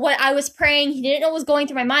didn't know what I was praying. He didn't know what was going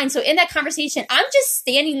through my mind. So in that conversation, I'm just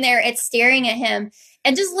standing there and staring at him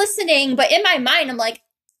and just listening. But in my mind, I'm like,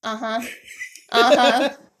 mm-hmm.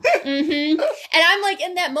 And I'm like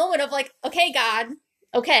in that moment of like, okay, God,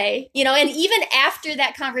 okay. And even after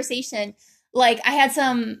that conversation, like I had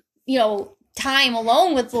some, time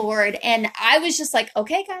alone with the Lord, and I was just like,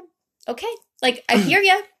 okay, God, okay. Like, I hear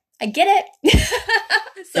you. I get it.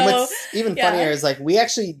 So, and what's even funnier is like, we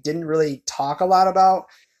actually didn't really talk a lot about,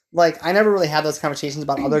 like, I never really had those conversations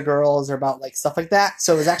about other girls or about like stuff like that.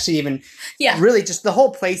 So it was actually even really just the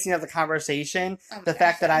whole placing of the conversation, the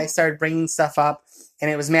fact that I started bringing stuff up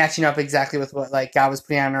and it was matching up exactly with what like God was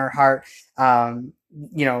putting on her heart.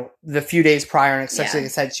 The few days prior, and especially like I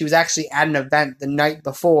said, she was actually at an event the night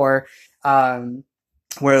before,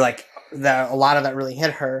 where like a lot of that really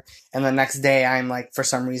hit her, and the next day I'm like for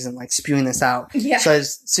some reason like spewing this out. So it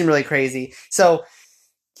seemed really crazy. So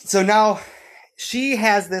now she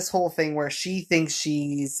has this whole thing where she thinks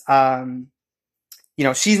she's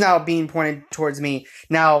she's now being pointed towards me.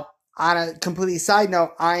 Now, on a completely side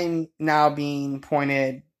note, I'm now being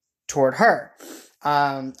pointed toward her.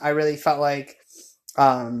 I really felt like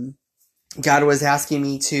God was asking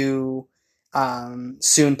me to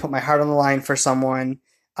soon put my heart on the line for someone,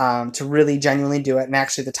 to really genuinely do it. And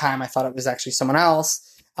actually at the time I thought it was actually someone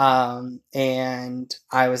else. And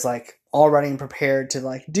I was like, all ready and prepared to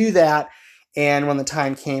like do that. And when the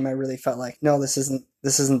time came, I really felt like, no, this isn't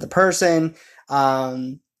the person.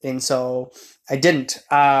 And so I didn't.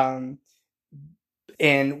 And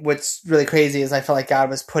what's really crazy is I felt like God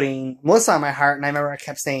was putting Melissa on my heart. And I remember I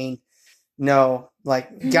kept saying, no,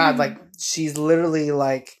 like God, like she's literally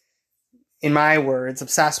like, in my words,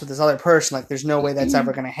 obsessed with this other person. Like there's no way that's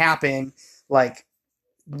ever going to happen. Like,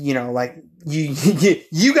 you know, like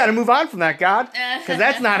you got to move on from that, God, because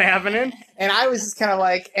that's not happening. And I was just kind of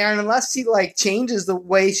like, Aaron, unless she like changes the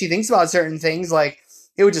way she thinks about certain things, like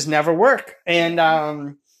it would just never work. And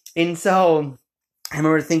so I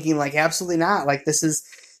remember thinking like, absolutely not. Like this is,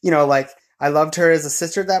 you know, like I loved her as a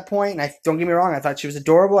sister at that point. And don't get me wrong, I thought she was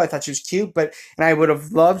adorable. I thought she was cute, and I would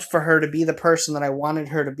have loved for her to be the person that I wanted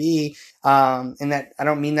her to be. And that I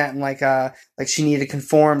don't mean that in like she needed to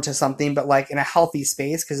conform to something, but like in a healthy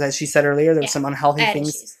space. Cause as she said earlier, there were some unhealthy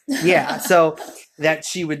things. Yeah. So that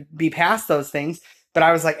she would be past those things, but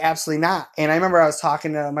I was like, absolutely not. And I remember I was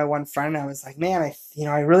talking to my one friend and I was like, man,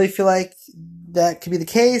 I really feel like that could be the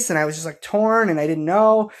case. And I was just like torn and I didn't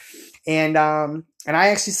know. And I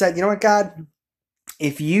actually said, you know what, God,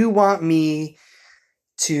 if you want me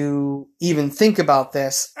to even think about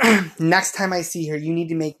this, next time I see her, you need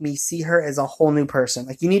to make me see her as a whole new person.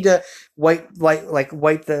 Like you need to wipe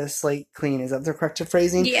the slate clean. Is that the correct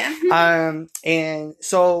phrasing? Yeah. And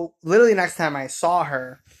so literally next time I saw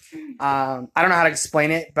her, I don't know how to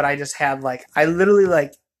explain it, but I just had I literally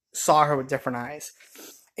saw her with different eyes.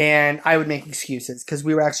 And I would make excuses because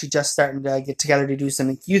we were actually just starting to get together to do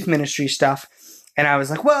some youth ministry stuff. And I was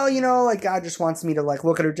like, well, you know, God just wants me to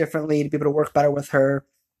look at her differently, to be able to work better with her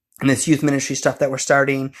and this youth ministry stuff that we're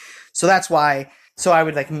starting. So that's why. So I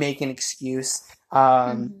would make an excuse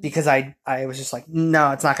because I was just like,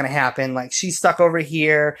 no, it's not going to happen. She's stuck over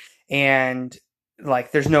here and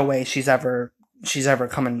there's no way she's ever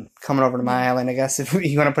coming over to my island, I guess, if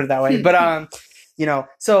you want to put it that way. But, you know,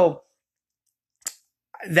 so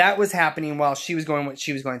that was happening while she was going what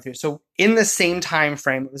she was going through. So in the same time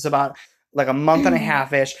frame, it was about a month and a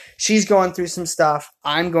half-ish. She's going through some stuff.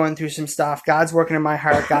 I'm going through some stuff. God's working in my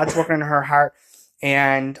heart. God's working in her heart.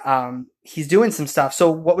 And he's doing some stuff.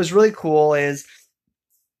 So what was really cool is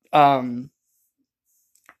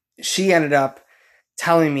she ended up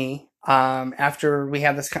telling me after we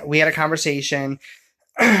had a conversation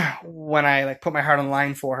when I put my heart on the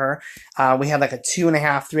line for her. We had a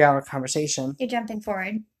 2.5, 3 hour conversation. You're jumping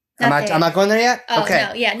forward. I'm not going there yet? Oh, okay.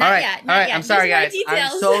 No, yeah, not yet. Not yet. I'm sorry, guys.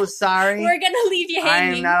 I'm so sorry. We're going to leave you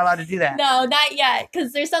hanging. I am not allowed to do that. No, not yet.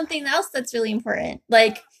 Because there's something else that's really important.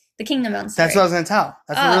 Like the Kingdom Mountain story. That's what I was going to tell.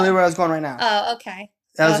 That's really where I was going right now. Oh, okay.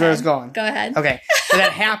 That was where I was going. Go ahead. Okay. So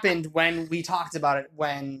that happened when we talked about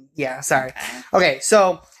it sorry. Okay.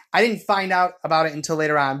 So I didn't find out about it until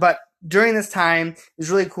later on. But during this time, it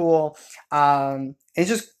was really cool. It's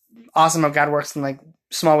just awesome how God works in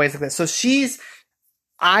small ways like this. So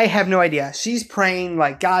I have no idea. She's praying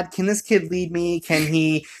God, can this kid lead me? Can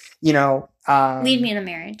he, lead me in a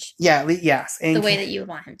marriage? Yeah. Yes. And the way that you would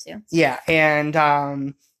want him to. Yeah. And,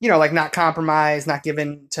 not compromise, not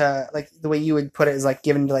given to the way you would put it is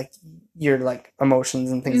given to your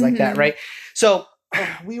emotions and things like that. Right. So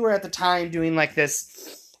we were at the time doing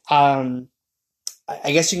this, I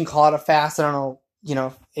guess you can call it a fast. I don't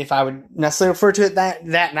know, if I would necessarily refer to it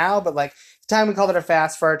that now, but the time we called it a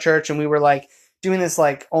fast for our church, and we were doing this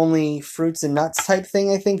only fruits and nuts type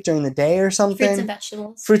thing, I think, during the day or something.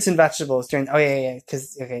 Fruits and vegetables during. Oh yeah.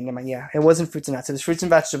 Because never mind. Yeah, it wasn't fruits and nuts. It was fruits and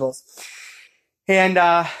vegetables. And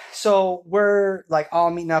so we're all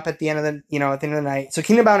meeting up at the end of the night. So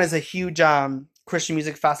Kingdom Bound is a huge Christian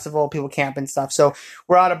music festival. People camp and stuff. So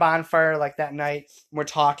we're at a bonfire that night. And we're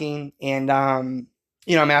talking, and I'm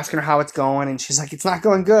asking her how it's going, and she's like, "It's not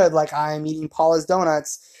going good. I'm eating Paula's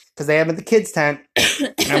donuts." Because they have them at the kids' tent.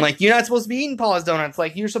 And I'm you're not supposed to be eating Paula's donuts.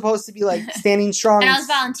 You're supposed to be standing strong. And I was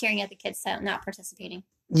volunteering at the kids' tent, not participating.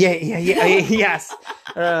 Yeah, yes.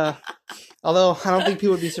 Although I don't think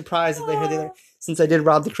people would be surprised if they heard the other, since I did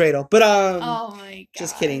rob the cradle. But oh my god,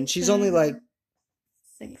 just kidding. She's only 6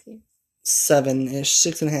 years. 7-ish,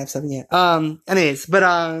 6.5, 7. Yeah. Anyways, but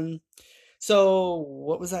so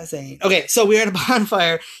what was I saying? Okay, so we were at a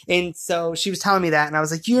bonfire, and so she was telling me that, and I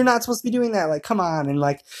was like, "You're not supposed to be doing that. Come on!"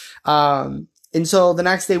 And so the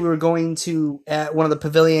next day we were going to at one of the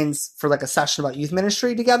pavilions for a session about youth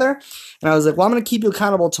ministry together, and I was like, "Well, I'm going to keep you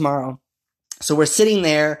accountable tomorrow." So we're sitting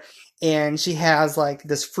there, and she has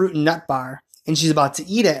this fruit and nut bar, and she's about to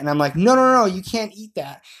eat it, and I'm like, no, you can't eat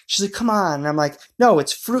that. She's like, come on. And I'm like, no,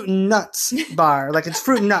 it's fruit and nuts bar. It's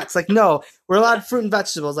fruit and nuts. No, we're allowed fruit and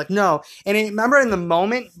vegetables. No. And I remember in the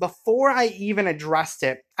moment, before I even addressed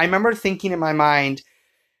it, I remember thinking in my mind,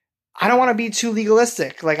 I don't want to be too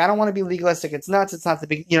legalistic. Like, I don't want to be legalistic. It's nuts. It's not the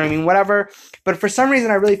big, you know what I mean? Whatever. But for some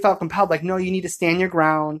reason, I really felt compelled. Like, no, you need to stand your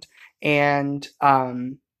ground and,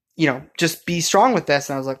 you know, just be strong with this.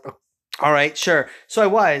 And I was like, oh, all right, sure. So I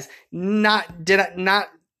was me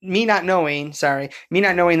not knowing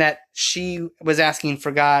that she was asking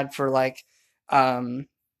for God for like,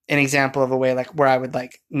 an example of a way like where I would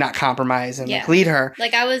like not compromise and like lead her.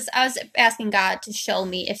 Like I was asking God to show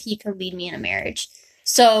me if he could lead me in a marriage.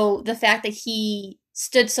 So the fact that he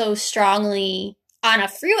stood so strongly on a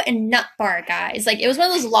fruit and nut bar, guys, like it was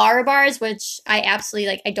one of those Lara bars, which I absolutely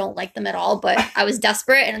like. I don't like them at all, but I was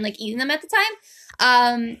desperate and I'm like eating them at the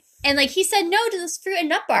time. And like he said no to this fruit and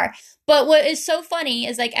nut bar. But what is so funny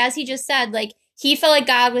is like, as he just said, like he felt like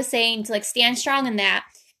God was saying to like stand strong in that.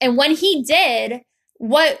 And when he did,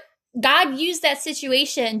 what God used that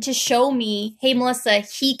situation to show me, hey, Melissa,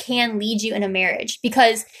 he can lead you in a marriage.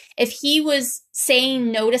 Because if he was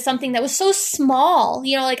saying no to something that was so small,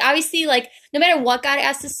 you know, like obviously, like no matter what God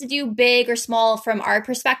asks us to do, big or small from our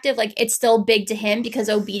perspective, like it's still big to him because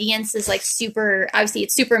obedience is like super, obviously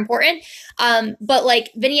it's super important. But like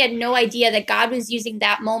Vinny had no idea that God was using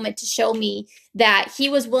that moment to show me that he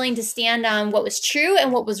was willing to stand on what was true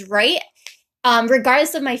and what was right,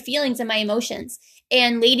 regardless of my feelings and my emotions.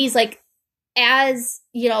 And ladies, like, as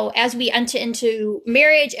you know, as we enter into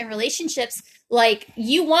marriage and relationships, like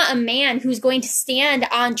you want a man who's going to stand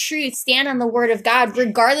on truth, stand on the word of God,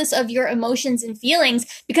 regardless of your emotions and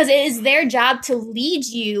feelings, because it is their job to lead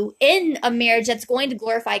you in a marriage that's going to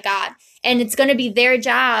glorify God. And it's going to be their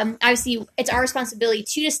job. Obviously, it's our responsibility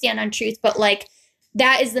too to stand on truth, but like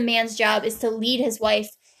that is the man's job, is to lead his wife,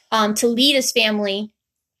 to lead his family,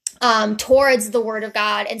 towards the word of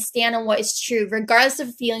God and stand on what is true, regardless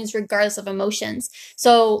of feelings, regardless of emotions.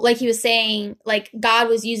 So like he was saying, like God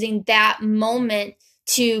was using that moment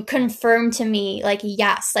to confirm to me, like,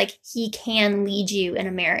 yes, like he can lead you in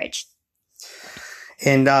a marriage.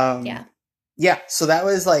 And, yeah, so that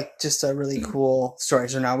was like just a really cool story.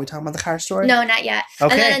 So now are we talking about the car story? No, not yet.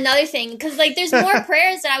 Okay. And then another thing, because like there's more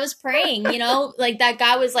prayers that I was praying, you know, like that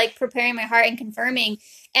God was like preparing my heart and confirming.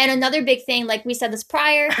 And another big thing, like we said this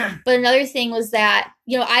prior, but another thing was that,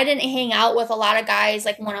 you know, I didn't hang out with a lot of guys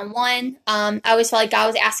like one-on-one. I always felt like God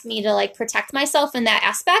was asking me to like protect myself in that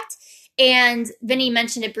aspect. And Vinny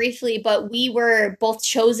mentioned it briefly, but we were both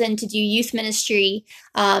chosen to do youth ministry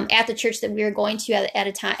at the church that we were going to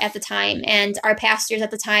at the time. And our pastors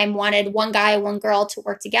at the time wanted one guy, one girl to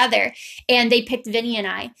work together. And they picked Vinny and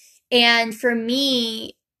I. And for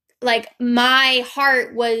me, like my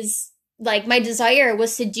heart was like, my desire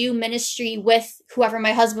was to do ministry with whoever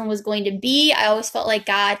my husband was going to be. I always felt like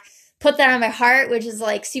God put that on my heart, which is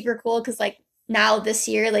like super cool because like now this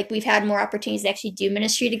year, like we've had more opportunities to actually do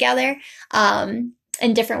ministry together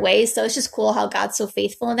in different ways. So it's just cool how God's so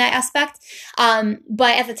faithful in that aspect.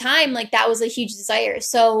 But at the time, like that was a huge desire.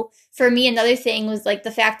 So for me, another thing was like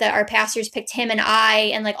the fact that our pastors picked him and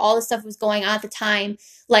I, and like all the stuff was going on at the time,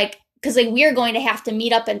 like, because like we are going to have to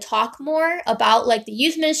meet up and talk more about like the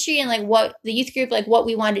youth ministry and like what the youth group, like what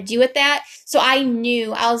we wanted to do with that. So I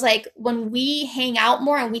knew, I was like, when we hang out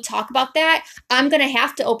more and we talk about that, I'm going to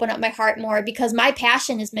have to open up my heart more because my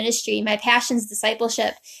passion is ministry. My passion is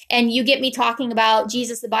discipleship. And you get me talking about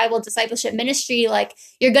Jesus, the Bible, discipleship, ministry, like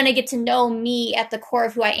you're going to get to know me at the core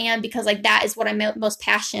of who I am because like that is what I'm most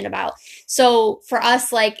passionate about. So for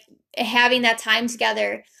us, like having that time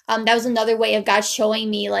together, that was another way of God showing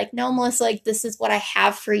me like, no, Melissa, like this is what I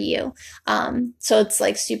have for you. So it's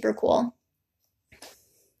like super cool.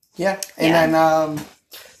 Yeah. And then,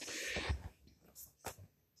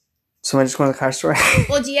 so I just go to the car story.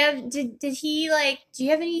 Well, do you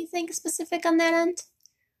have anything specific on that end?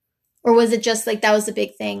 Or was it just like, that was the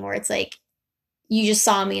big thing where it's like, you just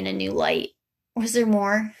saw me in a new light? Was there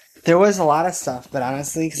more? There was a lot of stuff, but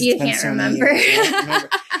honestly, you can't remember.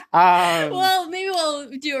 Well, maybe we'll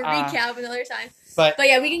do a recap another time. But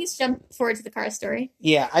yeah, we can just jump forward to the car story.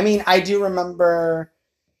 Yeah, I mean, I do remember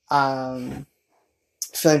feeling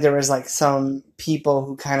like there was like some people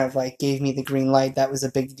who kind of like gave me the green light. That was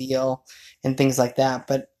a big deal and things like that.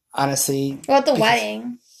 But honestly, what about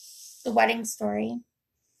the wedding story?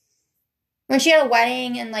 When she had a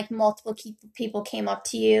wedding and like multiple people came up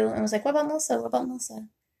to you and was like, what about Melissa? What about Melissa?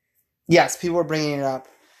 Yes, people were bringing it up.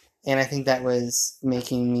 And I think that was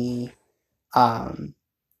making me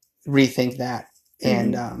rethink that.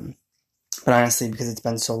 Mm-hmm. And but honestly, because it's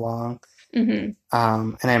been so long, mm-hmm.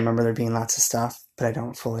 And I remember there being lots of stuff, but I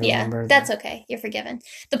don't fully remember. That's okay. You're forgiven.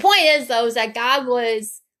 The point is, though, is that God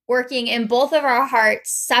was working in both of our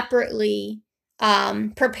hearts separately,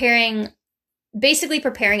 preparing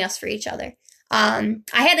us for each other. I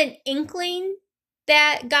had an inkling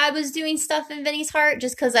that God was doing stuff in Vinny's heart,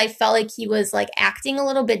 just because I felt like he was like acting a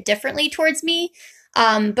little bit differently towards me.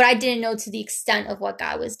 But I didn't know to the extent of what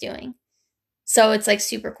God was doing. So it's like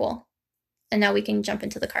super cool. And now we can jump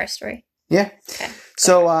into the car story. Yeah. Okay.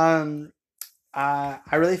 So I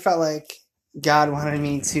really felt like God wanted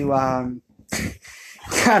me to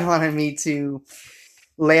God wanted me to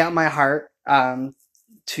lay out my heart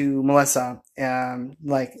to Melissa,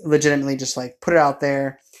 like legitimately just like put it out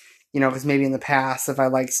there, because maybe in the past if I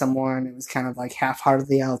liked someone, it was kind of like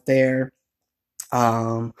half-heartedly out there,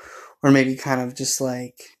 or maybe kind of just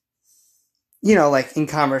like, like in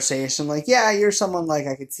conversation, like, yeah, you're someone like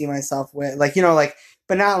I could see myself with, like, like,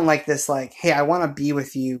 but not in like this, like, hey, I want to be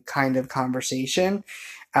with you kind of conversation.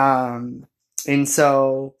 And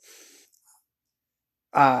so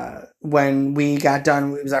when we got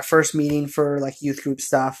done, it was our first meeting for like youth group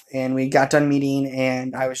stuff, and we got done meeting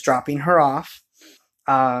and I was dropping her off.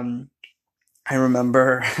 I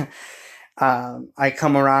remember I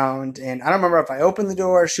come around and I don't remember if I opened the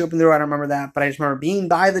door or she opened the door. I don't remember that, but I just remember being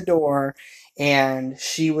by the door and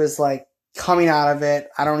she was like coming out of it.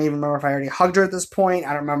 I don't even remember if I already hugged her at this point. I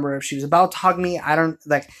don't remember if she was about to hug me. I don't,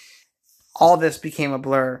 like, all this became a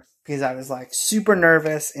blur because I was like super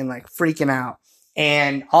nervous and like freaking out.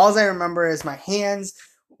 And all I remember is my hands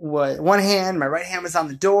was one hand, my right hand was on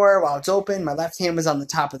the door while it's open. My left hand was on the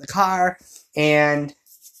top of the car. And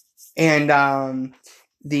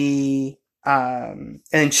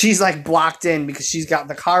she's like blocked in because she's got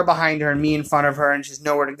the car behind her and me in front of her and she's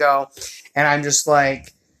nowhere to go. And I'm just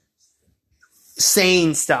like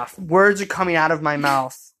saying stuff. Words are coming out of my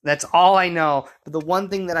mouth. That's all I know. But the one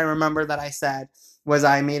thing that I remember that I said was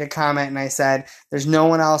I made a comment and I said, there's no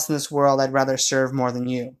one else in this world I'd rather serve more than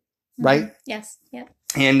you. Mm-hmm. Right? Yes. Yeah.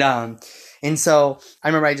 And so I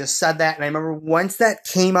remember I just said that, and I remember once that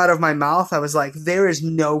came out of my mouth, I was like, there is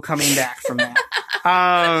no coming back from that.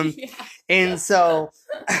 And so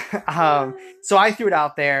I threw it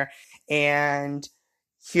out there, and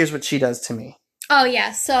here's what she does to me. Oh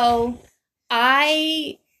yeah. So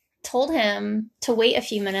I told him to wait a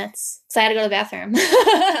few minutes because I had to go to the bathroom.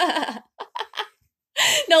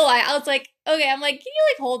 No lie. I was like, okay, I'm like, can you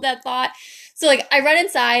like hold that thought? So like I run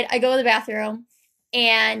inside, I go to the bathroom,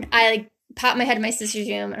 and I like pop my head in my sister's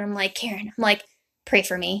room, and I'm like, Karen, I'm like, pray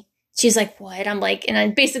for me. She's like, what? I'm like, and I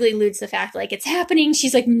basically alludes to the fact like it's happening.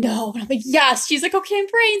 She's like, no. And I'm like, yes. She's like, okay, I'm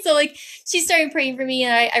praying. So like she started praying for me,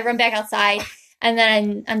 and I run back outside, and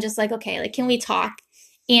then I'm just like, okay, like, can we talk?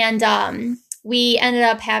 And we ended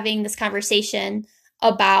up having this conversation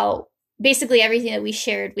about basically everything that we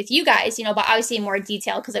shared with you guys, but obviously in more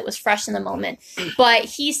detail because it was fresh in the moment. But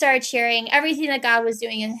he started sharing everything that God was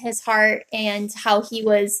doing in his heart and how he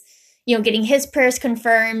was, getting his prayers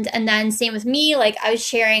confirmed. And then same with me, like I was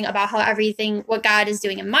sharing about how what God is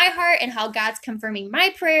doing in my heart and how God's confirming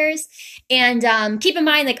my prayers. And keep in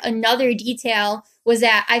mind, like another detail was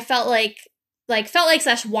that I felt like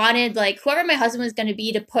 / wanted like whoever my husband was going to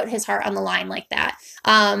be to put his heart on the line like that.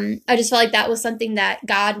 I just felt like that was something that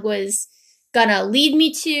God was gonna lead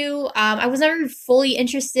me to. I was never fully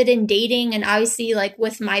interested in dating, and obviously like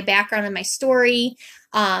with my background and my story,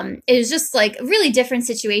 it was just like a really different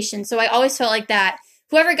situation. So I always felt like that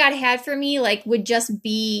whoever God had for me like would just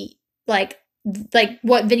be like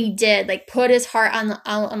what Vinny did, like put his heart on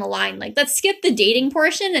the line. Like let's skip the dating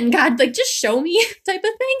portion and God like just show me type of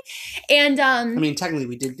thing. And I mean, technically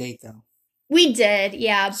we did date though. We did,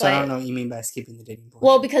 yeah. So I don't know what you mean by skipping the dating portion.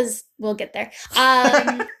 Well, because we'll get there.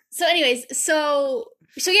 So anyways, so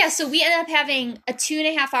we ended up having a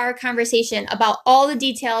 2.5-hour conversation about all the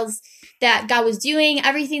details that God was doing,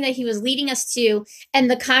 everything that he was leading us to.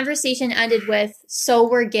 And the conversation ended with, so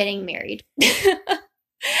we're getting married.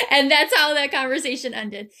 And that's how that conversation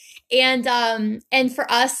ended. And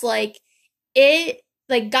for us, like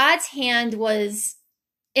God's hand was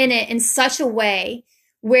in it in such a way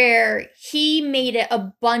where he made it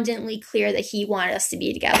abundantly clear that he wanted us to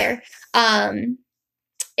be together.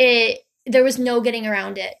 There was no getting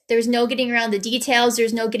around it. There was no getting around the details.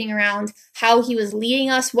 There's no getting around how he was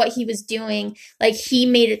leading us, what he was doing. Like he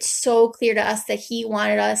made it so clear to us that he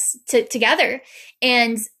wanted us together.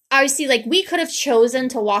 And obviously, like we could have chosen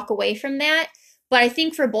to walk away from that. But I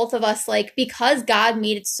think for both of us, like because God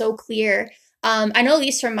made it so clear, I know at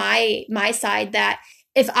least from my side that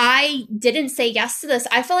if I didn't say yes to this,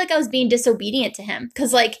 I felt like I was being disobedient to him.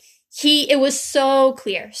 Cause like it was so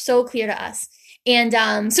clear to us.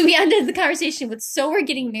 And so we ended the conversation with, so we're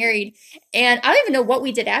getting married. And I don't even know what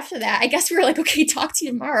we did after that. I guess we were like, okay, talk to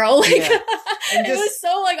you tomorrow. Like yeah. it was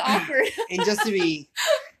so like awkward. And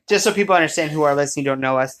just so people understand who are listening don't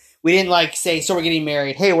know us, we didn't like say, so we're getting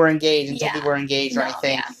married. Hey, we're engaged and tell people we're engaged or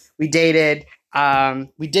anything. Yeah. We dated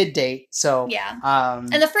we did date. So yeah.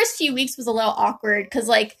 And the first few weeks was a little awkward because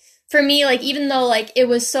like for me, like even though like it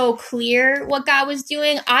was so clear what God was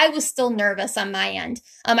doing, I was still nervous on my end.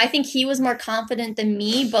 I think he was more confident than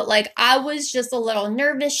me, but like I was just a little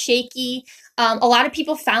nervous, shaky. A lot of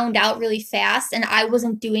people found out really fast, and I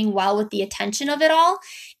wasn't doing well with the attention of it all.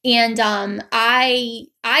 And I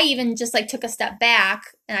even just like took a step back,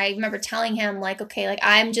 and I remember telling him like, okay, like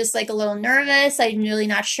I'm just like a little nervous. I'm really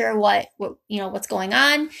not sure what what's going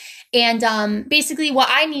on. And basically what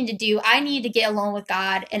I need to do, I need to get alone with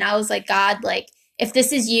God. And I was like, God, like if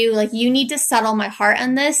this is you, like you need to settle my heart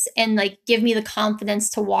on this and like give me the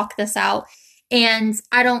confidence to walk this out. And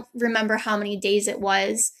I don't remember how many days it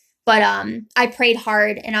was, but I prayed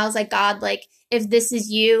hard and I was like, God, like if this is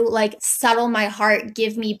you, like settle my heart,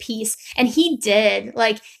 give me peace. And he did.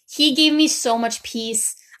 Like he gave me so much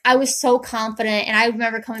peace. I was so confident. And I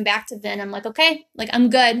remember coming back to Vin. I'm like, okay, like I'm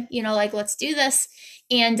good. Like let's do this.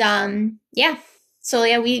 And yeah. So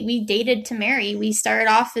yeah, we dated to marry. We started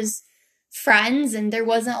off as friends and there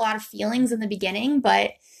wasn't a lot of feelings in the beginning,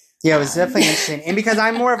 but yeah, it was definitely interesting. And because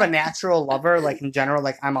I'm more of a natural lover, like in general,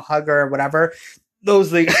 like I'm a hugger or whatever,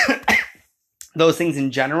 those like those things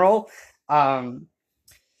in general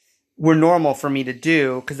were normal for me to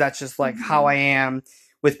do because that's just like how I am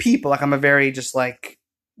with people. Like I'm a very just like,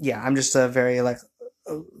 yeah, I'm just a very like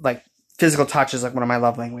physical touch is like one of my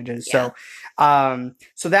love languages. Yeah.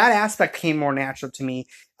 So that aspect came more natural to me.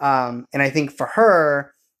 And I think for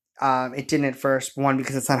her, it didn't at first, one,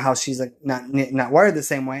 because it's not how she's like not wired the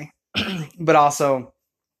same way, but also,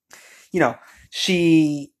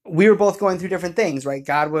 we were both going through different things, right?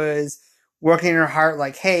 God was working in her heart,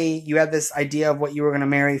 like, hey, you had this idea of what you were going to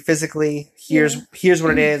marry physically. Here's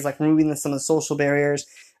what it is, like removing some of the social barriers,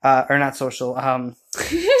 or not social,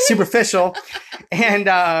 superficial.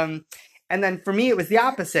 And then for me, it was the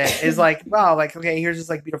opposite. Is like, well, like, okay, here's this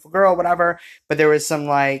like beautiful girl, whatever. But there was some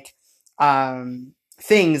like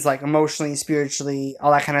things like emotionally, spiritually,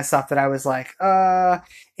 all that kind of stuff that I was like,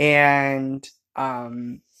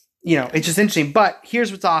 it's just interesting. But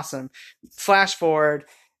here's what's awesome. Flash forward,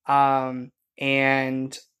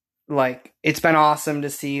 and like it's been awesome to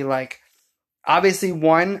see, like, obviously,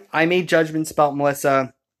 one, I made judgments about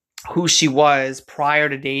Melissa, who she was prior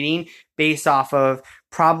to dating, based off of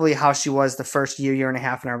probably how she was the first year and a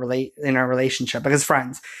half in our relationship, like as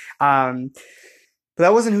friends. But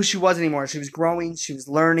that wasn't who she was anymore. She was growing, she was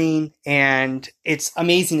learning, and it's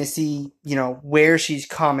amazing to see, where she's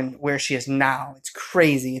come and where she is now. It's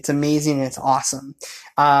crazy. It's amazing and it's awesome.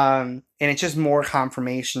 And it's just more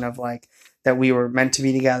confirmation of like that we were meant to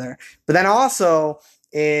be together. But then also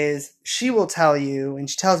is she will tell you, and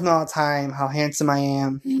she tells me all the time how handsome I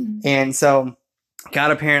am. And so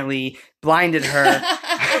God apparently blinded her.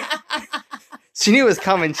 She knew it was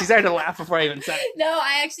coming. She started to laugh before I even said it. No,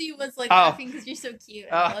 I actually was like laughing because you're so cute.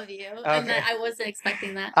 I love you. Okay. And then I wasn't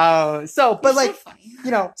expecting that. But like,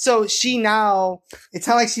 so so she now, it's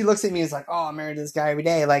not like she looks at me as like, oh, I'm married to this guy every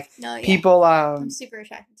day. Like people, I'm super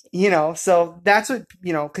attracted to you. So that's what,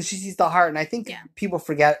 because she sees the heart. And I think people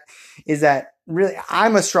forget is that really,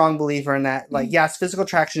 I'm a strong believer in that. Like, yes, physical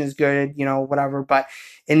attraction is good, whatever. But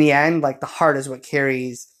in the end, like the heart is what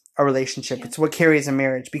carries a relationship. Yeah. It's what carries a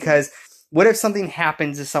marriage, because what if something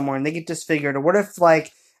happens to someone and they get disfigured? Or what if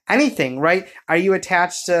like anything, right? Are you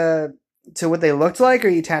attached to what they looked like, or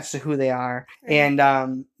are you attached to who they are? Right.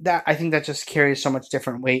 And that, I think that just carries so much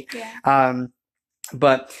different weight. Yeah.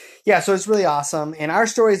 But yeah, so it's really awesome. And our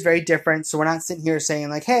story is very different. So we're not sitting here saying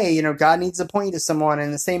like, hey, God needs to point you to someone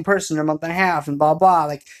and the same person in a month and a half and blah, blah.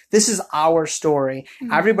 Like, this is our story.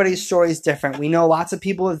 Everybody's story is different. We know lots of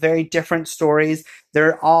people with very different stories.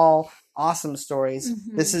 They're all awesome stories.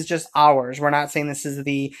 This is just ours. We're not saying this is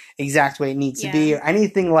the exact way it needs to be or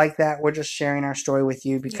anything like that. We're just sharing our story with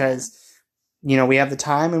you because, we have the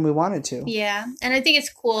time and we wanted to. Yeah. And I think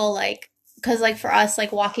it's cool, like, because like for us,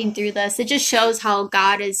 like walking through this, it just shows how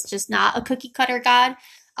God is just not a cookie cutter God.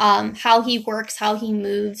 How he works, how he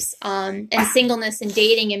moves, and singleness and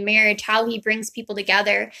dating and marriage, how he brings people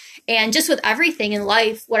together, and just with everything in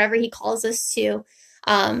life, whatever he calls us to.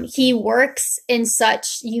 He works in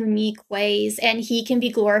such unique ways, and he can be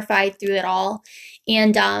glorified through it all.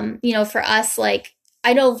 And, for us, like,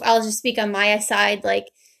 I know I'll just speak on my side, like,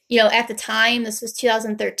 at the time, this was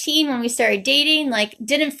 2013 when we started dating, like,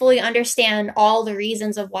 didn't fully understand all the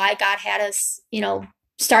reasons of why God had us,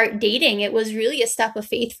 start dating. It was really a step of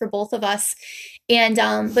faith for both of us. And,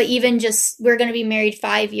 but even just, we're going to be married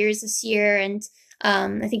 5 years this year. And,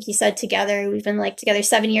 I think he said together, we've been like together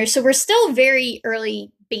 7 years. So we're still very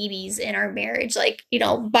early babies in our marriage. Like, you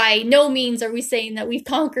know, by no means are we saying that we've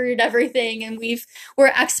conquered everything and we're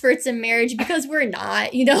experts in marriage, because we're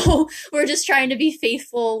not, you know. We're just trying to be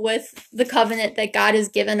faithful with the covenant that God has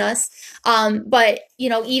given us. But, you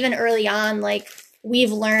know, even early on, like,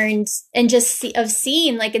 we've learned and just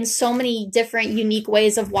seen like in so many different unique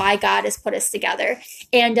ways of why God has put us together,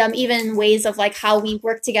 and even ways of like how we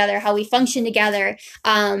work together, how we function together.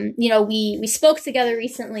 You know, we spoke together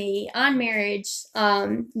recently on marriage.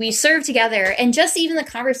 We served together, and just even the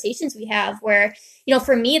conversations we have where, you know,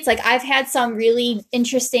 for me, it's like I've had some really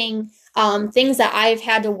interesting things that I've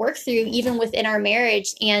had to work through even within our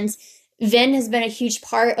marriage, and Vin has been a huge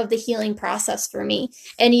part of the healing process for me.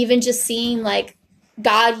 And even just seeing like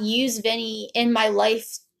God use Vinny in my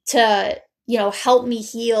life to, you know, help me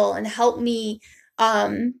heal and help me,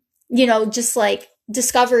 you know, just like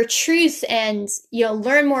discover truth and, you know,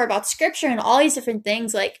 learn more about scripture and all these different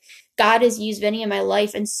things. Like, God has used Vinny in my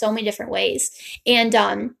life in so many different ways. And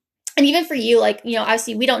even for you, like, you know,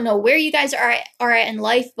 obviously we don't know where you guys are at in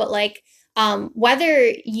life, but like, whether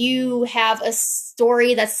you have a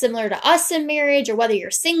story that's similar to us in marriage, or whether you're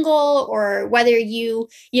single, or whether you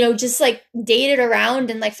know, just like dated around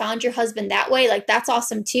and like found your husband that way, like that's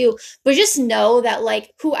awesome too. But just know that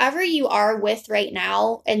like whoever you are with right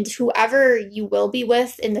now and whoever you will be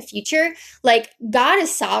with in the future, like God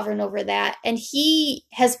is sovereign over that, and he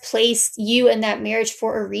has placed you in that marriage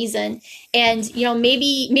for a reason. And, you know, maybe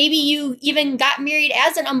you even got married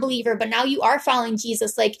as an unbeliever, but now you are following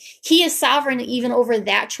Jesus. Like, he is sovereign even over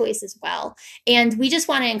that choice as well. And we just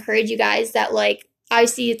want to encourage you guys that, like,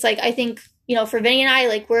 obviously it's like, I think, you know, for Vinny and I,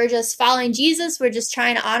 like, we're just following Jesus. We're just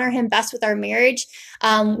trying to honor him best with our marriage.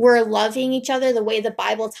 We're loving each other the way the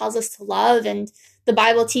Bible tells us to love. And the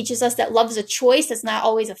Bible teaches us that love is a choice. It's not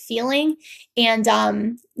always a feeling. And,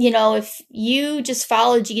 you know, if you just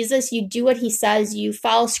follow Jesus, you do what he says, you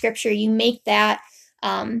follow scripture, you make that,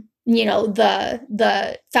 you know,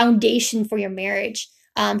 the foundation for your marriage.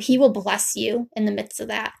 He will bless you in the midst of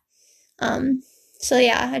that. So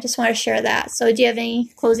yeah, I just want to share that. So do you have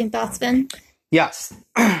any closing thoughts, Vin? Yes.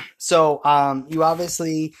 So you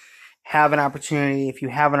obviously have an opportunity, if you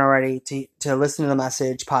haven't already, to listen to the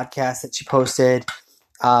message podcast that she posted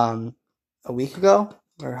a week ago,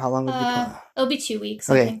 or how long would you It'll be 2 weeks.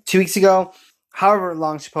 Okay, 2 weeks ago, however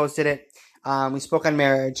long she posted it. We spoke on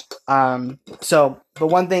marriage. So the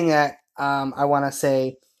one thing that I want to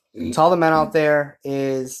say to all the men out there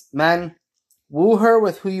is, men, woo her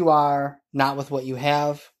with who you are, not with what you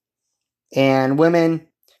have. And women,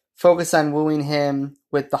 focus on wooing him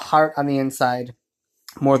with the heart on the inside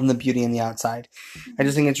more than the beauty on the outside. I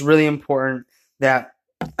just think it's really important that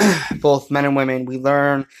both men and women, we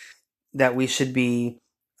learn that we should be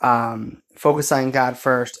focused on God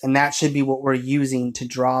first, and that should be what we're using to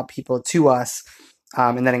draw people to us,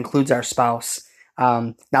 and that includes our spouse.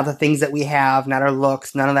 Not the things that we have, not our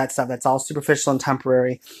looks, none of that stuff. That's all superficial and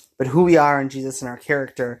temporary. But who we are in Jesus and our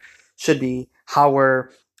character should be how we're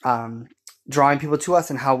drawing people to us,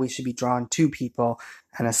 and how we should be drawn to people,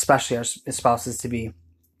 and especially our spouses to be.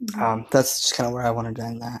 That's just kind of where I wanted to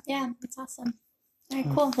end that. Yeah, that's awesome. All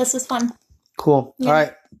right, cool. This was fun. Cool. Yeah. All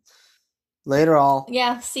right. Later, all.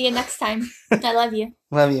 Yeah, see you next time. I love you.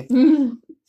 Love you.